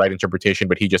there is a right interpretation,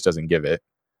 but he just doesn't give it.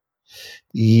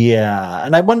 yeah,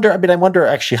 and I wonder. I mean, I wonder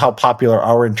actually how popular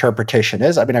our interpretation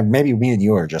is. I mean, maybe me and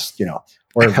you are just or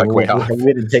Like way off. we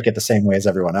didn't take it the same way as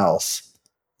everyone else.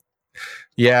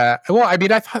 Yeah. Well, I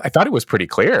mean, I thought it was pretty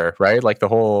clear, right? Like the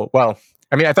whole. Well,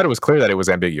 I mean, I thought it was clear that it was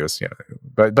ambiguous. Yeah. You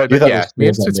But thought yeah, I it mean,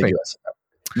 was it's me. ambiguous.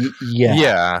 Yeah,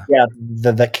 Yeah. yeah.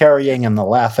 The carrying and the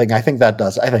laughing. I think that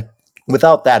does. I think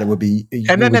without that, it would be. and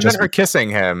It then would and then just her be. kissing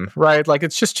him, right? Like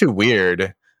it's just too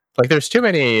weird. Like there's too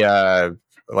many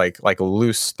like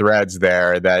loose threads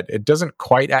there that it doesn't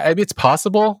quite. I mean, it's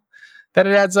possible that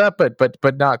it adds up,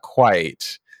 but not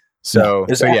quite. Yeah. So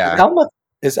yeah.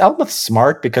 Is Elmuth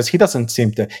smart because he doesn't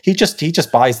seem to he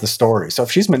just buys the story. So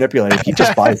if she's manipulating, he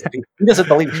just buys it. He doesn't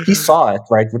believe he saw it,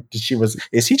 right? She was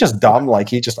is he just dumb? Like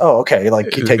he just okay,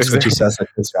 like he takes Is what there she says at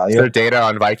face is value. there data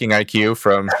on Viking IQ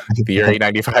from the year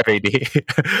 895 AD?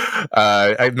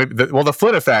 Well, the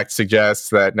Flynn effect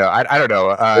suggests that no, I don't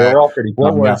know. They were all pretty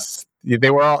What dumb, yeah. was they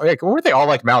were all like? Were they all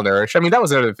like malnourished? I mean, that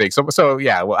was another thing. So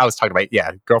yeah. Well, I was talking about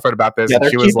girlfriend about this, Yeah, and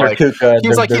their she was teeth are like, too good.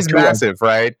 They're he's too massive,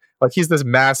 right? Like he's this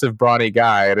massive brawny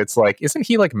guy, and it's like, isn't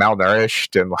he like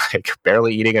malnourished and like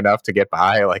barely eating enough to get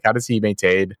by? Like, how does he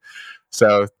maintain?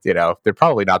 So they're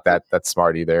probably not that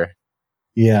smart either.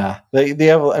 yeah.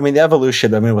 I mean the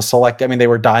evolution, I mean, was select. I mean, they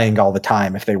were dying all the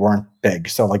time if they weren't big.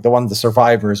 So like the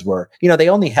survivors were, they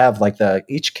only have like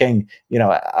each king,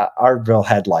 Ardville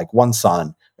had like one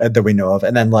son that we know of.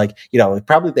 And then like,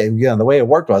 probably the way it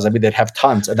worked was, I mean, they'd have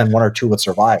tons and then one or two would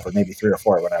survive or maybe three or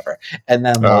four or whatever. And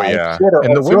then Oh like yeah,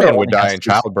 and the Fyodor women would only die has in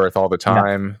two. childbirth all the Yeah.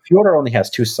 time. Fyodor only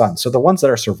has two sons. So the ones that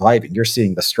are surviving, you're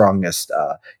seeing the strongest,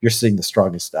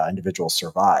 individuals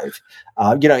survive.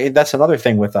 That's another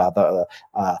thing with the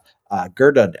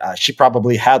Gerda. She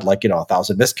probably had like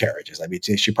 1,000 miscarriages. I mean,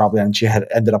 she probably and she had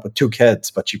ended up with two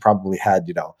kids, but she probably had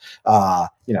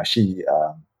she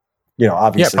Yeah,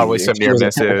 obviously probably some she near was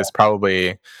a typical. misses.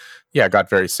 Probably, yeah, got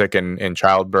very sick in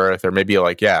childbirth, or maybe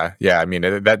like, yeah. I mean,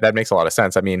 that makes a lot of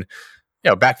sense. I mean,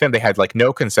 back then they had like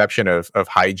no conception of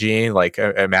hygiene. Like,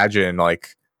 imagine like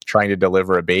trying to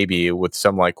deliver a baby with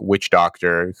some like witch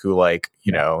doctor who like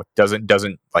Yeah,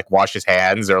 doesn't like wash his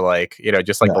hands, or like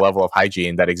just like yeah, the level of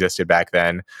hygiene that existed back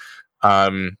then.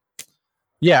 Um,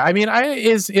 Yeah, I mean,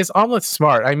 is Omelette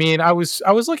smart? I mean, I was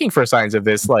looking for signs of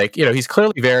this. Like, he's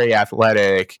clearly very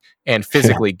athletic and yeah,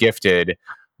 physically gifted,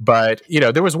 but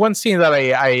there was one scene that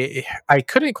I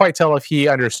couldn't quite tell if he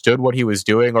understood what he was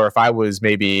doing or if I was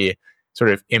maybe sort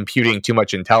of imputing too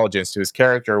much intelligence to his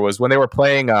character. Was when they were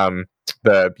playing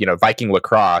the Viking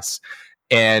lacrosse,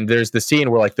 and there's the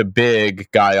scene where like the big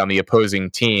guy on the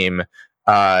opposing team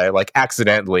like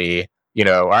accidentally I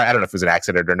don't know if it was an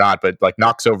accident or not, but like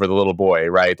knocks over the little boy,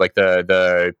 right? Like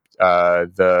the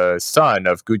son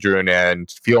of Gudrun and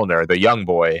Fjolnir, the young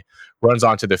boy, runs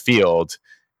onto the field,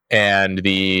 and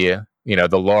the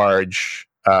large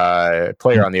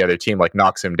player on the other team like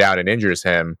knocks him down and injures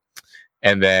him,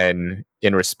 and then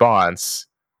in response,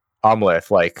 Omleth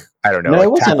like I don't know no, it like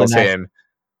wasn't tackles an accident. him.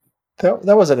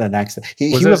 That wasn't an accident.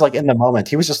 He Was was, it? like, in the moment.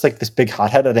 He was just, like, this big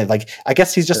hothead, and like, I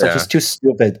guess he's just, like, Yeah, he's too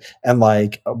stupid and,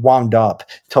 like, wound up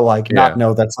to, like, not yeah.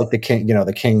 know that's, like, the king,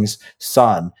 the king's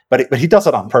son, but he does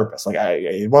it on purpose. Like,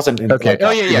 it wasn't in, Okay. like,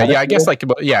 Oh yeah, yeah, yeah. I guess premeditated.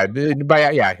 like, yeah,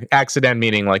 by yeah, accident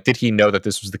meaning like, did he know that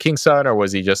this was the king's son, or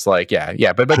was he just like, yeah,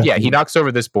 yeah, but yeah, he knocks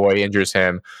over this boy, injures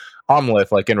him.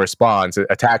 Amleth, like in response,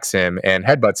 attacks him and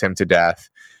headbutts him to death.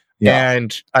 Yeah.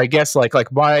 And I guess like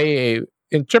my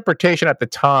interpretation at the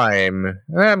time,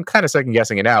 I'm kind of second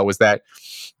guessing it now, was that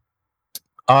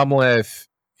Amleth,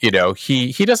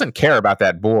 he doesn't care about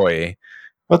that boy.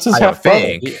 What's his I don't half brother?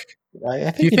 think.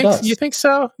 I Do think you he think you does. think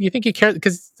so? You think he cared?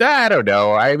 Because I don't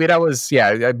know. I mean, I was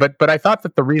yeah, but I thought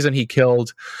that the reason he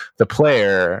killed the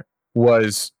player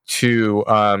was to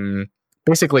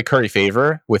basically curry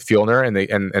favor with Fjolnir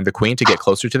and the Queen to get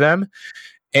closer to them,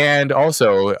 and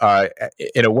also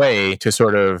in a way to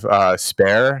sort of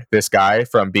spare this guy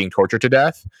from being tortured to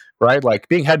death, right? Like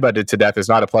being headbutted to death is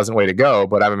not a pleasant way to go,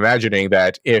 but I'm imagining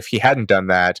that if he hadn't done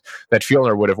that, that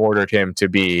Fjolnir would have ordered him to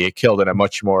be killed in a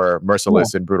much more No.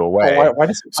 merciless and brutal Oh, way. why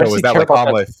So does is he that care like about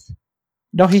that? Amleth?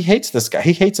 No, he hates this guy.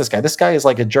 He hates this guy. This guy is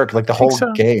like a jerk, like the I think whole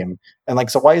so. game. And like,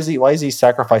 so why is he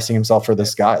sacrificing himself for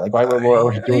this guy? Like, why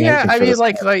he doing Yeah, anything I for mean, this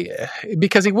guy? like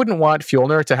because he wouldn't want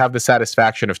Fjolnir to have the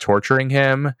satisfaction of torturing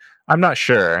him. I'm not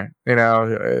sure.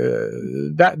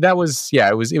 That was yeah.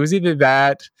 It was either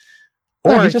that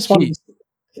No, or he just wanted.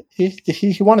 he.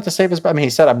 He wanted to save his. I mean, he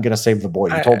said, "I'm going to save the boy."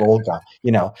 He told I, Olga,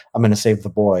 "I'm going to save the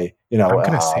boy." I'm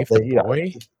gonna save the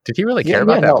boy. Did he really Yeah, care yeah.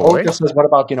 about No, that Olga boy? says, "What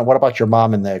about your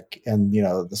mom and the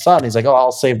son?" He's like, "Oh,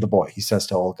 I'll save the boy." He says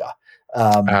to Olga.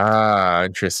 Um, Ah, And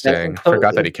interesting. so,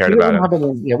 Forgot that he cared we about don't him. have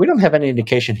any, we don't have any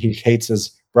indication he hates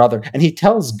his brother, and he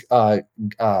tells Gudrun,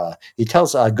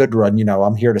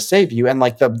 I'm here to save you, and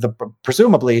like the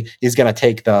presumably he's going to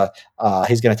take the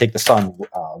son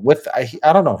with.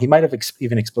 I don't know. He might have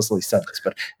even explicitly said this,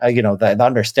 but the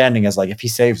understanding is like if he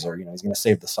saves her, he's going to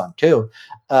save the son too.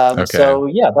 Okay. So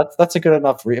yeah, that's a good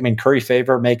enough. I mean, curry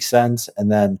favor makes sense,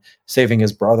 and then saving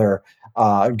his brother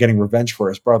getting revenge for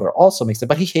his brother also makes it.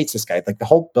 But he hates this guy. Like the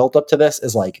whole build up to this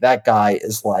is like that guy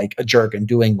is like a jerk and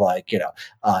doing like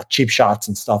cheap shots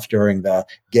and stuff during the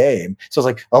game. So it's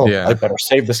like, oh, I Yeah. better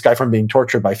save this guy from being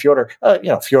tortured by Fyodor.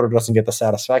 Fyodor doesn't get the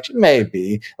satisfaction.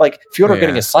 Maybe like Fyodor getting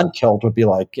Yeah. his son killed would be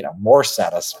like more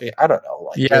satisfying. I don't know.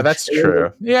 Like Yeah, that's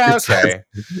true. Yeah, it's, okay.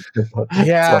 it's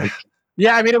Yeah. like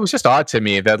Yeah, I mean, it was just odd to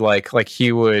me that like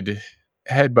he would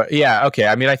headbutt. Yeah, okay.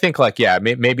 I mean, I think like yeah,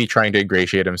 maybe trying to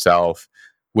ingratiate himself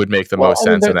would make the well, most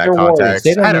I mean sense in that they're warriors.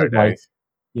 They context. don't I need don't know. like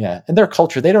yeah, in their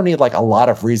culture, they don't need like a lot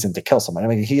of reason to kill someone. I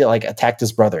mean, he like attacked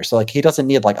his brother, so like he doesn't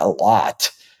need like a lot.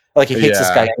 Like he hates this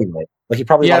guy Yeah. anyway. Like he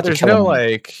probably Yeah, wanted to there's kill no him.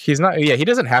 like he's not yeah, he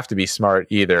doesn't have to be smart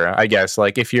either, I guess.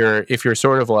 Like if you're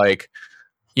sort of like,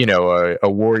 a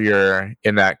warrior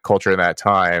in that culture in that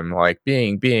time, like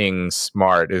being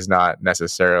smart is not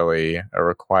necessarily a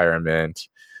requirement.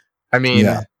 I Yeah, mean,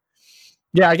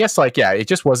 yeah, I guess like yeah, it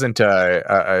just wasn't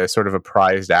a sort of a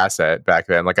prized asset back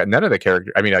then. Like none of the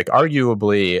character. I mean, like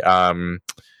arguably,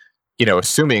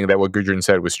 assuming that what Gudrun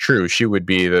said was true, she would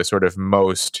be the sort of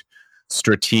most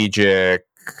strategic,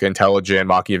 intelligent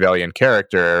Machiavellian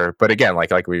character. But again,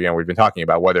 like we've been talking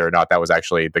about whether or not that was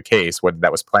actually the case, whether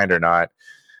that was planned or not.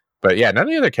 But yeah, none of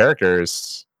the other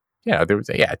characters. Yeah, there was.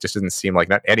 Yeah, it just didn't seem like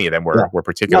not any of them yeah. were No, I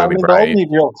particularly mean the bright. only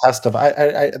real test of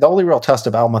the only real test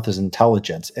of Almuth's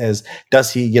intelligence is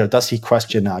does he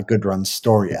question Gudrun's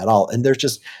story at all? And there's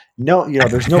just no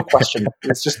there's no questioning.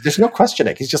 It's just there's no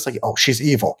questioning. He's just like, oh, she's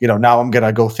evil. Now I'm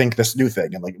gonna go think this new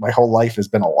thing, and like my whole life has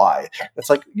been a lie. It's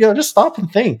like just stop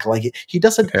and think. Like he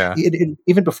doesn't Yeah,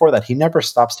 even before that he never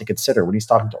stops to consider when he's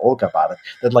talking to Olga about it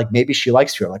that like maybe she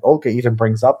likes Fyodor. Like Olga even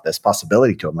brings up this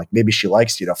possibility to him, like maybe she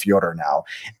likes Fyodor now,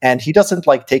 and he doesn't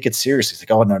like take it seriously. He's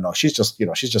like, oh no, she's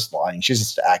just lying. She's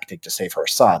just acting to save her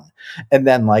son. And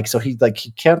then like so he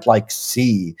can't like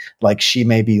see like she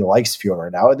maybe likes Fyodor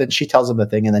now. And then she tells him the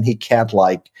thing, and then he can't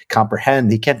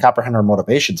comprehend her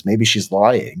motivations. Maybe she's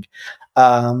lying.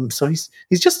 So he's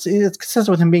just it's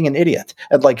consistent with him being an idiot.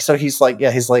 And like so he's like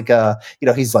he's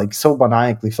like so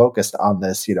maniacally focused on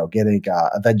this, getting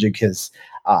avenging his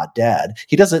dad.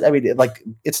 He doesn't. I mean, like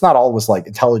it's not always like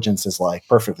intelligence is like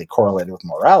perfectly correlated with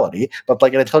morality, but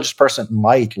like an intelligent person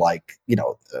might like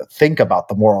think about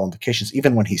the moral implications,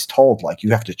 even when he's told like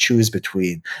you have to choose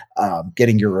between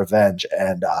getting your revenge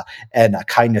and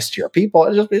kindness to your people.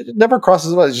 It never crosses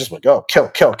his mind. It's just like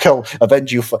kill,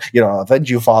 avenge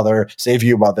you, father, save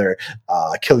you, mother,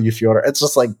 kill you, Fyodor. It's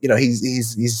just like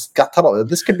he's got tunnel.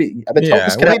 This could be. I've been told yeah.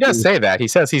 this could Well, he does happen. say that. He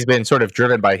says he's been sort of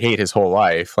driven by hate his whole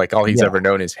life. Like all he's Yeah, ever known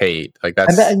known as hate. Like And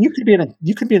that's then you could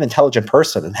be an intelligent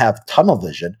person and have tunnel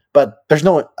vision, but there's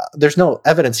no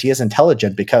evidence he is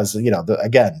intelligent because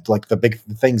again, like the big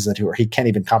things that he can't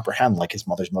even comprehend, like his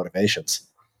mother's motivations.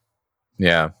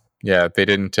 yeah, yeah. They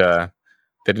didn't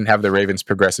have the Ravens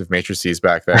progressive matrices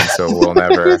back then, so we'll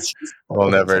never It's just we'll one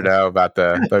of those never things. know about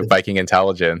the Viking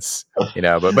intelligence.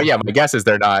 But yeah, my guess is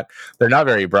they're not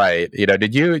very bright.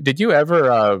 Did you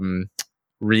ever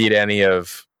read any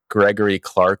of Gregory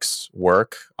Clark's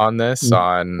work on this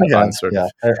Mm. I on have, sort yeah.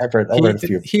 of I've read a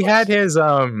few of his he had books. his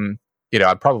I'm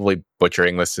probably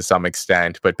butchering this to some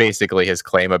extent, but basically his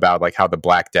claim about like how the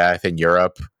Black Death in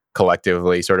Europe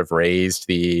collectively sort of raised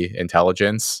the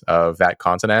intelligence of that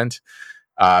continent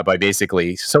by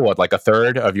basically, so what, like a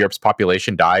third of Europe's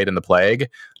population died in the plague,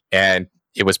 and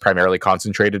it was primarily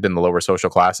concentrated in the lower social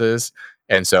classes.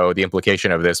 And so the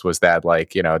implication of this was that,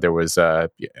 like, there was a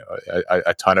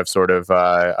ton of sort of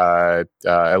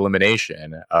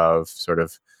elimination of sort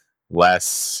of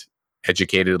less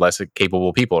educated, less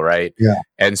capable people, right? Yeah.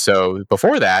 And so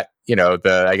before that,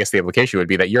 the I guess the implication would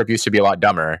be that Europe used to be a lot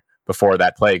dumber before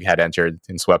that plague had entered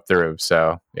and swept through.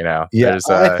 So Yeah. there's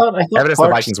I thought evidence the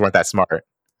Clark's Vikings weren't that smart.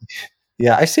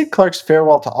 Yeah, I see Clark's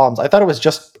Farewell to Alms. I thought it was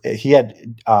just he had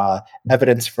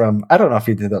evidence from. I don't know if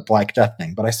he did the Black Death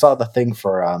thing, but I saw the thing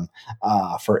for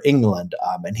England,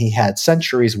 and he had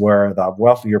centuries where the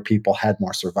wealthier people had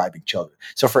more surviving children.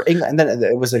 So for England, and then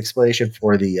it was an explanation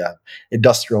for the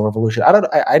Industrial Revolution. I don't.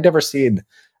 I'd never seen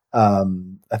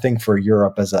a thing for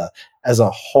Europe as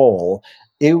a whole.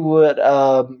 It would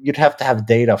you'd have to have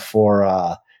data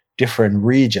for different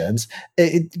regions.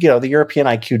 The European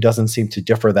IQ doesn't seem to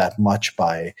differ that much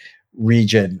by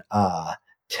region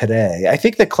today. I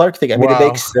think the Clark thing. I mean, it Well,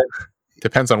 makes sense.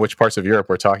 depends on which parts of Europe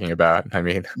we're talking about. I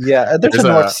mean, Yeah, there's a there's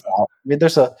north a south. I mean,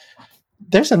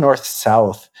 there's a north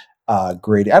south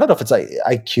grading. I don't know if it's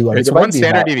IQ. I mean, it's it might one be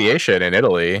standard about. deviation in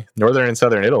Italy, northern and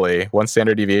southern Italy, one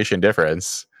standard deviation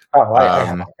difference. Oh,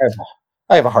 Um,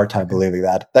 I have a hard time believing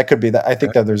that. That could be that. I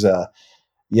think uh, that there's a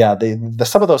yeah, the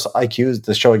some of those IQs,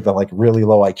 the showing the like really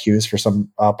low IQs for some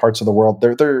parts of the world,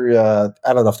 they're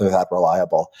I don't know if they're that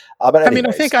reliable. But I mean,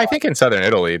 anyways, I think in southern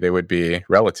Italy they would be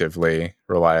relatively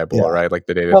reliable, yeah. right? Like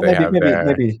the data Well, they have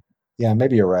there. yeah,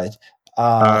 maybe you're right. So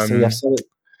yeah, Um, so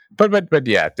but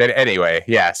yeah. Anyway,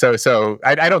 yeah. So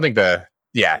I don't think the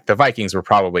Vikings were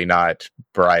probably not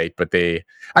bright, but they.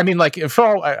 I mean, like for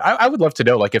all I would love to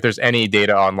know, like if there's any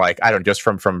data on like I don't just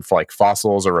from like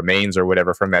fossils or remains or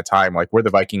whatever from that time, like were the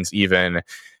Vikings even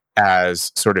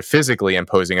as sort of physically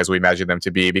imposing as we imagine them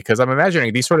to be? Because I'm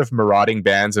imagining these sort of marauding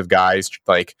bands of guys,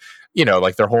 like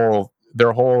like their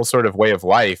whole sort of way of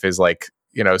life is like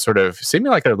sort of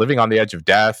seeming like they're living on the edge of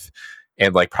death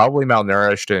and like probably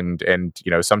malnourished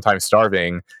and sometimes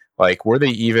starving. Like were they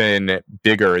even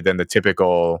bigger than the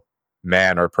typical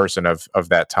man or person of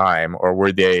that time, or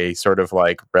were they sort of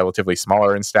like relatively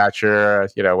smaller in stature?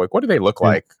 Like what do they look yeah,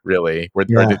 like really? Or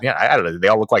yeah. I don't know, do they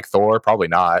all look like Thor? Probably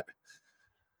not.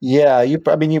 Yeah,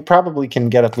 I mean, you probably can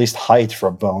get at least height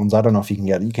from bones. I don't know if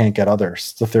you can't get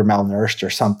others if they're malnourished or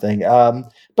something.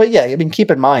 But yeah, I mean,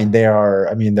 keep in mind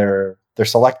I mean, they're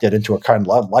selected into a kind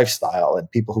of lifestyle, and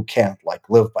people who can't like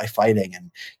live by fighting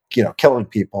and killing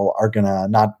people are gonna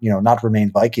not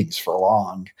remain Vikings for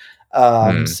long.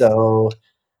 Hmm. So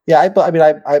yeah, I mean,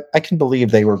 I can believe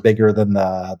they were bigger than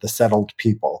the settled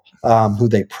people who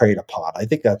they preyed upon. I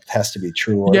think that has to be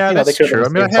true, or Yeah, they that's could have been true. I the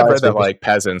mean, I same have size. read They that just like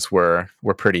peasants were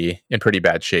pretty in pretty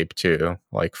bad shape too,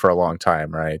 like for a long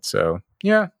time, right? So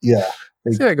yeah, yeah,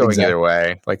 see that going either exactly.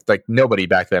 way. Like nobody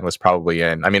back then was probably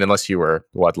in. I mean, unless you were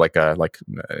what like a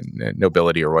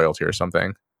nobility or royalty or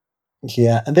something.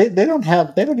 Yeah, and they don't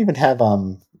even have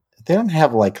they don't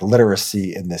have like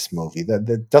literacy in this movie.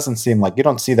 That doesn't seem like you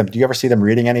don't see them. Do you ever see them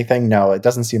reading anything? No, it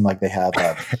doesn't seem like they have.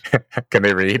 Can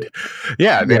they read?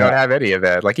 Yeah, they Yeah, don't have any of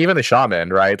that. Like even the shaman,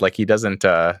 right? Like he doesn't.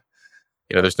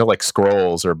 There's no like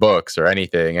scrolls or books or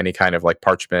anything, any kind of like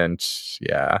parchment.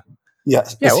 Yeah, yeah.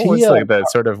 yeah. Is What he? was like the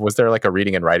sort of was there like a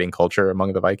reading and writing culture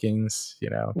among the Vikings?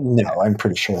 No, I'm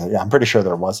pretty sure. Yeah, I'm pretty sure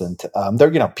there wasn't.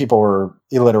 There, people were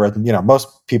illiterate.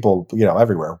 Most people,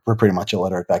 everywhere were pretty much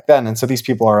illiterate back then. And so these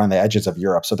people are on the edges of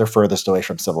Europe, so they're furthest away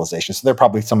from civilization. So they're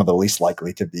probably some of the least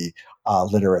likely to be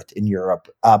literate in Europe.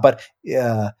 But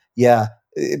yeah.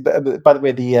 By the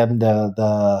way,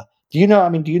 the do you know? I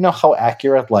mean, do you know how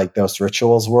accurate like those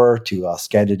rituals were to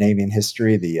Scandinavian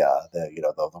history? The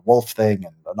wolf thing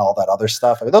and all that other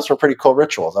stuff. I mean, those were pretty cool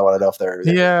rituals. I want to know if they were.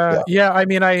 Yeah, yeah. I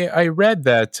mean, I read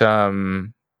that.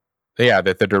 Yeah,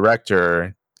 that the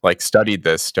director like studied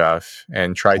this stuff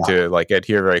and tried Yeah. to like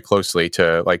adhere very closely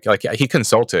to like he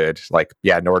consulted like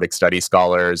Nordic study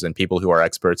scholars and people who are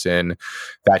experts in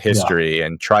that Yeah. history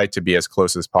and tried to be as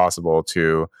close as possible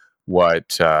to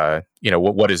what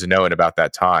what is known about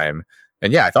that time.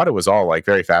 And yeah, I thought it was all like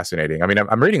very fascinating. I mean,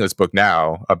 I'm reading this book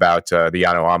now about the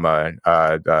Yanomama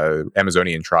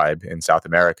Amazonian tribe in South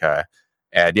America,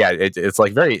 and yeah, it's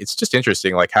like it's just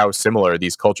interesting, like how similar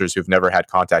these cultures who've never had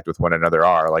contact with one another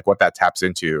are, like what that taps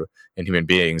into in human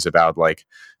beings about like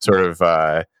sort of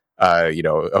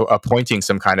appointing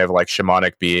some kind of like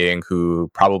shamanic being who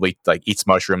probably like eats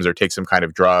mushrooms or takes some kind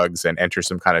of drugs and enters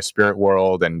some kind of spirit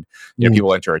world, and Mm.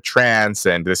 people enter a trance,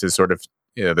 and this is sort of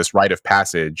this rite of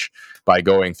passage by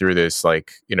going through this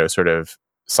like sort of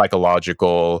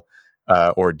psychological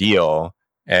ordeal.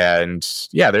 And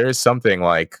yeah, there is something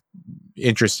like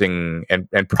interesting, and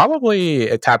probably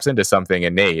it taps into something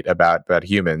innate about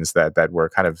humans that we're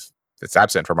kind of that's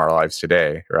absent from our lives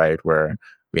today, right? Where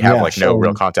we have Yeah, like no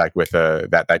real sure. contact with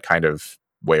that kind of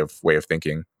way of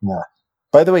thinking. Yeah.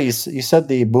 By the way, you said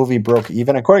the movie broke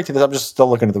even. According to this, I'm just still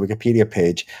looking at the Wikipedia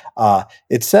page.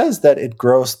 It says that it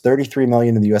grossed 33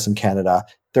 million in the U.S. and Canada,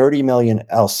 30 million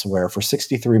elsewhere for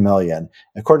 63 million.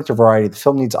 According to Variety, the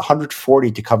film needs 140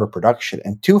 to cover production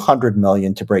and 200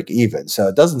 million to break even. So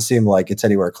it doesn't seem like it's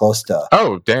anywhere close to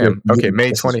Oh breaking damn, okay, even.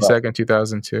 May This is right. 22nd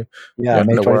 2002. Yeah, Yeah, I don't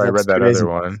May know where I 20th. That's read that 2 days other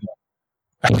ago. one. So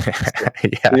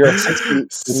Yeah, you're at 60.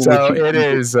 so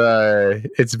it's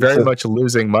It's very a much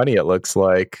losing money, it looks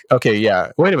like. Okay,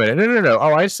 yeah, wait a minute, no,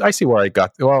 oh, I see where I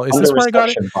got, well, is under this where I got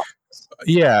it? reception box.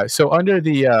 Yeah, so under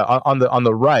the on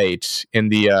the right in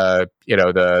the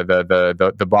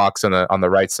the box on the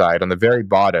right side on the very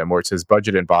bottom where it says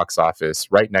budget and box office,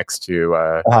 right next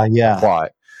to Yeah.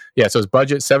 plot. Yeah, so it's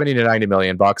budget 70 to 90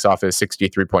 million, box office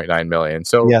 63.9 million.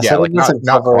 So Yeah. yeah, So like that doesn't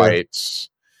not cover. quite.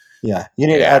 Yeah, you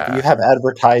Yeah. have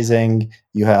advertising,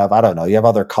 you have I don't know, you have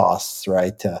other costs,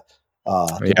 right, to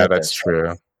Yeah, get there. that's So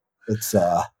true. it's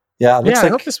yeah, it Yeah, looks I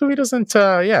hope like this movie doesn't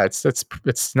yeah,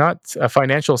 it's not a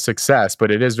financial success, but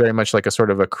it is very much like a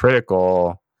sort of a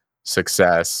critical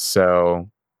success. So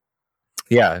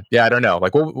yeah, I don't know.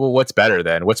 Like, what's better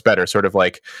then? What's better? Sort of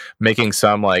like making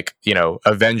some like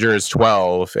Avengers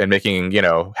 12 and making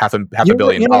half a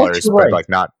billion you know what, dollars, you're but right. like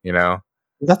not.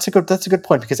 That's a good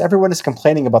point because everyone is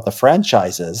complaining about the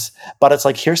franchises, but it's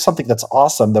like here's something that's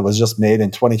awesome that was just made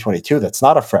in 2022 that's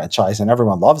not a franchise and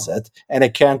everyone loves it and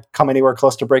it can't come anywhere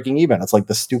close to breaking even. It's like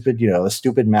the stupid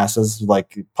masses,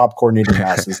 like popcorn eating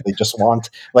masses, they just want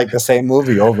like the same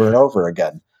movie over and over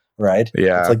again, right? It's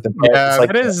Yeah, like it's yeah, like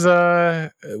that is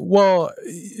well,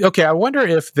 okay. I wonder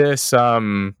if this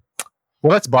well,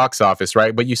 that's box office,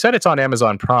 right? But you said it's on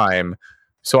Amazon Prime,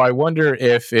 so I wonder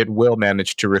if it will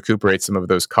manage to recuperate some of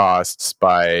those costs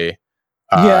by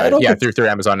yeah, it'll get through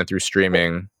Amazon and through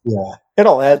streaming. yeah,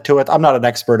 it'll add to it. I'm not an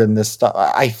expert in this stuff.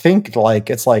 I think like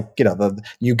it's like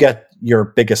you get your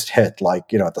biggest hit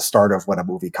like at the start of when a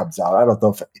movie comes out. I don't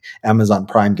know if Amazon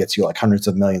Prime gets you like hundreds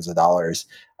of millions of dollars.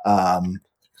 Um,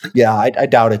 yeah, I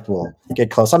doubt it will get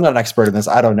close. I'm not an expert in this.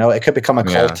 I don't know. It could become a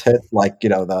Yeah, cult hit, like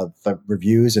the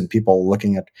reviews and people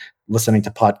listening to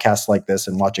podcasts like this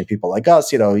and watching people like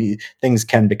us. Things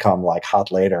can become like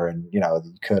hot later, and you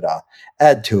could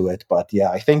add to it. But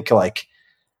yeah, I think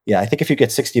if you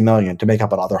get 60 million to make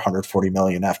up another 140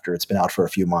 million after it's been out for a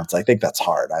few months, I think that's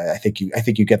hard. I think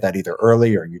you get that either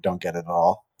early or you don't get it at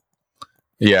all.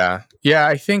 yeah.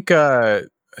 I think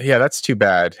yeah, that's too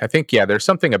bad. I think yeah, there's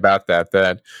something about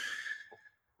that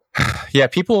yeah,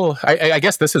 people. I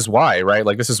guess this is why, right?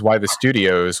 Like this is why the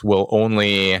studios will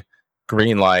only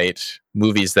greenlight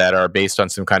movies that are based on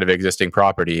some kind of existing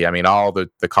property. I mean, all the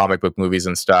comic book movies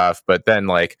and stuff, but then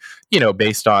like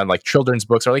based on like children's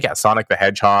books or like Sonic the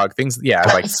Hedgehog things. Yeah,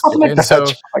 like Sonic and the so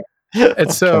Hedgehog. and I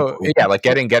can't so believe yeah, that. like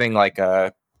getting like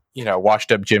a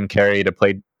washed up Jim Carrey to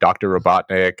play Doctor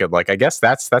Robotnik, and like I guess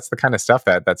that's the kind of stuff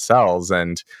that sells.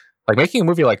 And like making a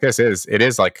movie like this is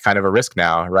like kind of a risk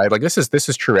now, right? Like this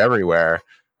is true everywhere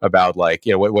about like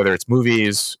whether it's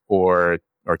movies or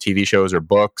TV shows or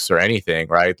books or anything,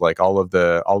 right? Like all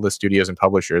the studios and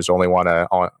publishers only want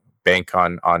to bank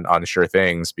on sure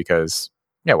things because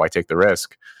yeah, why take the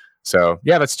risk? So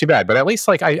yeah, that's too bad. But at least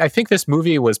like I think this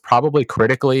movie was probably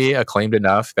critically acclaimed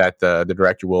enough that the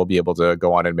director will be able to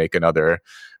go on and make another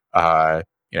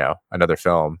another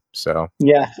film. So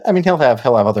Yeah, I mean he'll have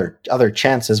other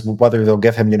chances. Whether they'll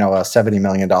give him a $70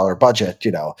 million budget,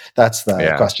 that's the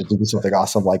yeah, question to do something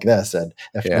awesome like this. And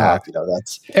if yeah. not,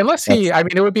 that's Unless that's I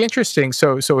mean, it would be interesting.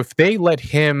 So if they let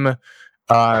him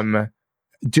um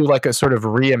do like a sort of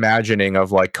reimagining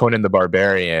of like Conan the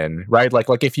Barbarian, right? Like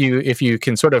if you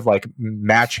can sort of like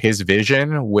match his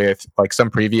vision with like some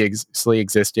previously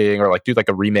existing, or like do like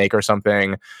a remake or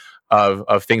something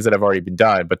of things that have already been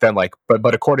done, but then like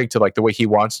but according to like the way he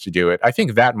wants to do it, I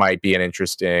think that might be an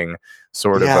interesting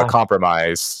sort of a Yeah,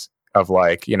 compromise of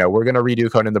like, we're going to redo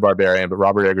Conan the Barbarian, but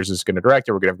Robert Eggers is going to direct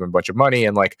it. We're going to give him a bunch of money,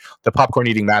 and like the popcorn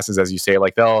eating masses, as you say,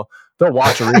 like they'll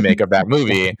watch a remake of that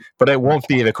movie, but it won't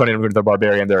be the Conan the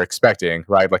Barbarian they're expecting,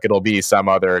 right? Like it'll be some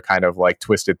other kind of like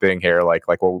twisted thing here, like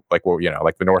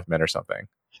the Northman or something.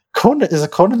 Conan is a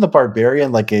Conan the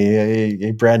Barbarian like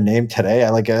a brand name today.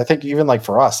 I think even like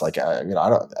for us, like I don't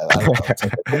know. It's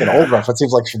like an old reference. It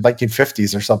seems like from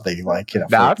 1950s or something. Like No,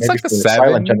 for it's maybe like the for the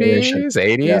silent generation.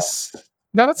 70s, Yeah, 80s.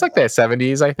 No, that's like the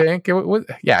 70s, I think.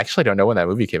 Yeah, I actually don't know when that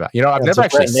movie came out. I've yeah, it's never a actually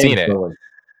brand name seen it, for like,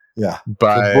 yeah,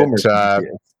 for the but boomers maybe.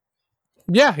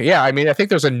 yeah, yeah. I mean, I think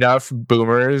there's enough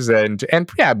boomers and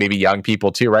yeah, maybe young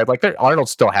people too, right? Like Arnold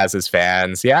still has his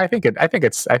fans. Yeah, I think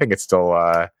it's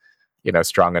still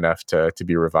strong enough to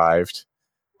be revived.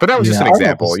 But that was just Yeah, an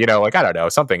example, like I don't know,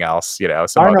 something else,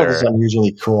 some Arnold is other.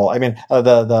 unusually cool. I mean, I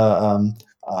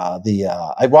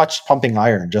watched Pumping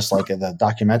Iron just like the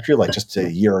documentary like just a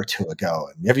year or two ago.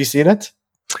 Have you seen it?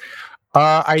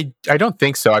 I don't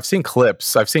think so. I've seen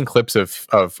clips. I've seen clips of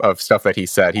stuff that he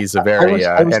said. He's a I very was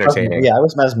I was mesmerized. entertaining. Yeah, I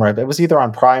was mesmerized. It was either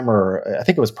on Prime or I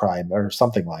think it was Prime or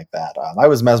something like that. I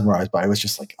was mesmerized by. It was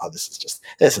just like, oh, this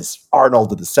is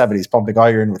Arnold in the '70s pumping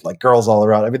iron with like girls all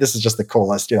around. I mean, this is just the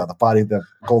coolest. The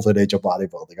golden age of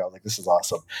bodybuilding. I was like, this is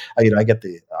awesome. I get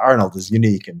the Arnold is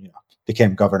unique and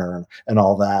became governor and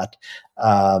all that.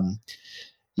 Um,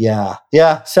 yeah,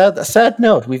 yeah. Sad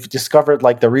note. We've discovered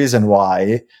like the reason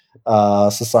why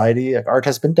society art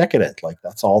has been decadent. Like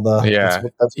that's all the Yeah.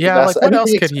 that's Yeah, that's like what else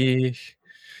anything. could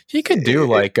he could do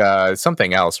like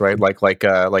something else, right? Like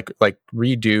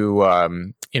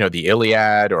redo the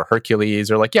Iliad or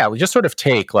Hercules, or like, yeah, we just sort of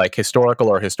take like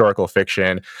historical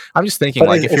fiction. I'm just thinking But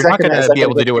like if is you're that not gonna going is to that be gonna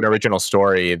able to get do an people? original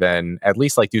story, then at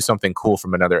least like do something cool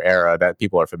from another era that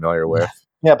people are familiar Yeah, with.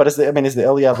 yeah. But is the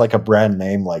Iliad like a brand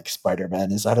name like Spider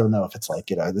Man? I don't know if it's like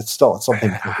it's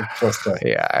something close to.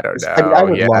 Yeah, I don't I mean, I know.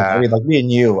 would love. I Yeah. mean, like me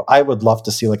and you, I would love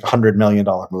to see like $100 million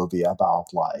movie about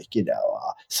like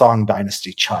Song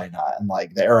Dynasty China and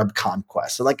like the Arab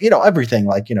conquest and like everything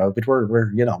like But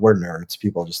we're nerds.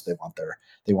 People just they want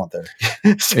their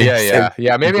Yeah, same yeah,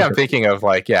 yeah. Maybe I'm different. thinking of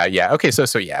like, yeah, yeah. Okay,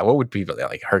 so yeah, what would be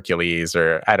like Hercules,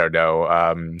 or I don't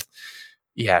know.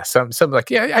 Yeah, some like,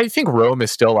 yeah. I think Rome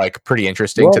is still like pretty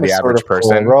interesting to Rome the is sort average of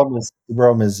cool. person.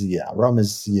 Rome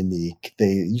is unique.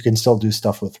 You can still do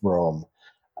stuff with Rome.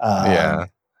 Yeah, Um,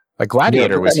 like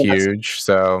Gladiator but I was mean that's huge,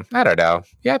 so I don't know.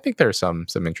 Yeah, I think there's some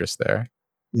interest there.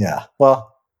 yeah.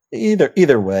 Well,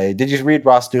 either way, did you read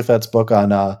Ross Douthat's book on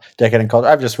decadent culture?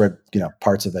 I've just read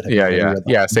parts of it. Yeah, Have you yeah, read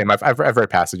the yeah. whole? Same. I've read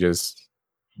passages.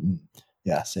 Mm.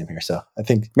 Yeah, same here. So I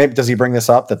think maybe does he bring this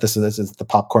up that this is the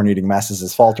popcorn eating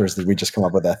masses' fault, or did we just come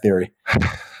up with that theory?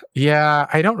 Yeah,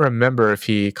 I don't remember if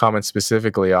he comments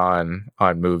specifically on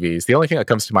movies. The only thing that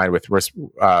comes to mind with Ross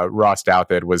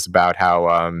Douthat was about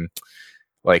how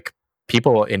like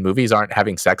people in movies aren't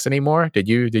having sex anymore. Did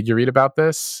you read about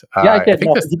this? Yeah, I I did. think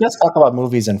No, this. he does talk about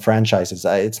movies and franchises.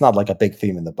 It's not like a big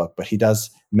theme in the book, but he does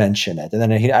mention it. And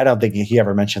then I don't think he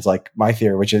ever mentions like my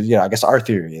theory, which is, I guess our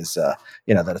theory is, that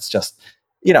it's just,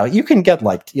 you can get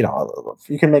like,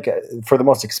 you can make it for the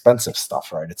most expensive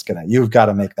stuff, right? You've got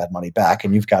to make that money back,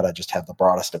 and you've got to just have the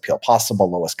broadest appeal possible,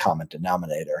 lowest common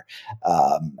denominator.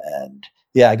 And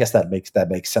yeah, I guess that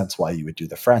makes sense why you would do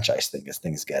the franchise thing as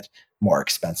things get more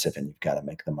expensive and you've got to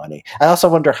make the money. I also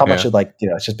wonder how much Yeah,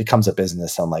 it just becomes a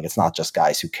business and like it's not just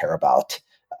guys who care about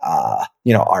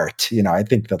art. I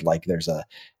think that like there's a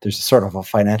sort of a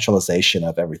financialization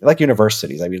of everything. Like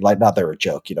universities. I mean, like not they're a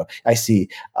joke. I see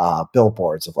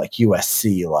billboards of like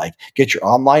USC like get your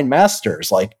online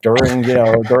masters like during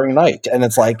night. And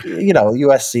it's like,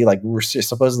 USC like we're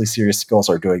supposedly serious schools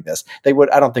are doing this.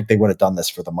 I don't think they would have done this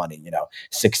for the money,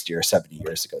 60 or 70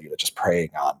 years ago, just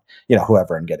preying on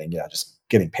whoever and getting just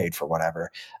getting paid for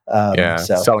whatever. yeah.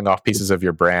 So Selling off pieces of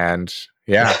your brand.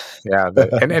 Yeah, yeah.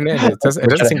 And it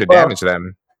doesn't seem to well, damage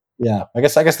them. yeah, I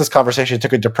guess this conversation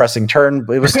took a depressing turn,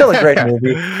 but it was still a great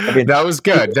movie. I mean, That was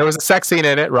good. There was a sex scene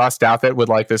in it. Ross Douthat would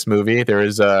like this movie. There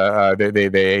is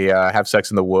they have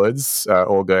sex in the woods,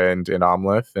 Olga and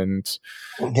Omleth, and so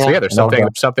yeah, yeah, there's and all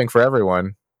that. something for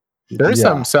everyone. There is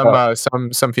Yeah.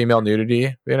 some female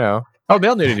nudity, Oh,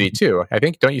 male nudity too. I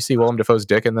think, don't you see Willem Dafoe's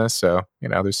dick in this? So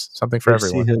there's something for Do you see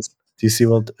everyone. his? Do you see?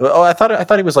 Well, oh, I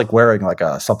thought he was like wearing like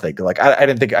a something. Like I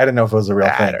didn't know if it was a real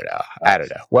I thing. don't know. Uh, I don't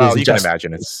know. is Well, it you can just?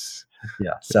 imagine it's.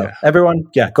 Yeah. So, So yeah. everyone,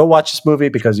 yeah, go watch this movie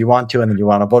because you want to, and then you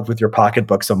want to vote with your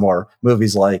pocketbook some more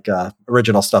movies like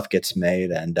original stuff gets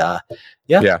made. And yeah,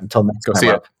 Yeah. until next Go time, see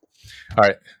Rob. it. All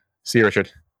right. See you,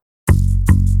 Richard.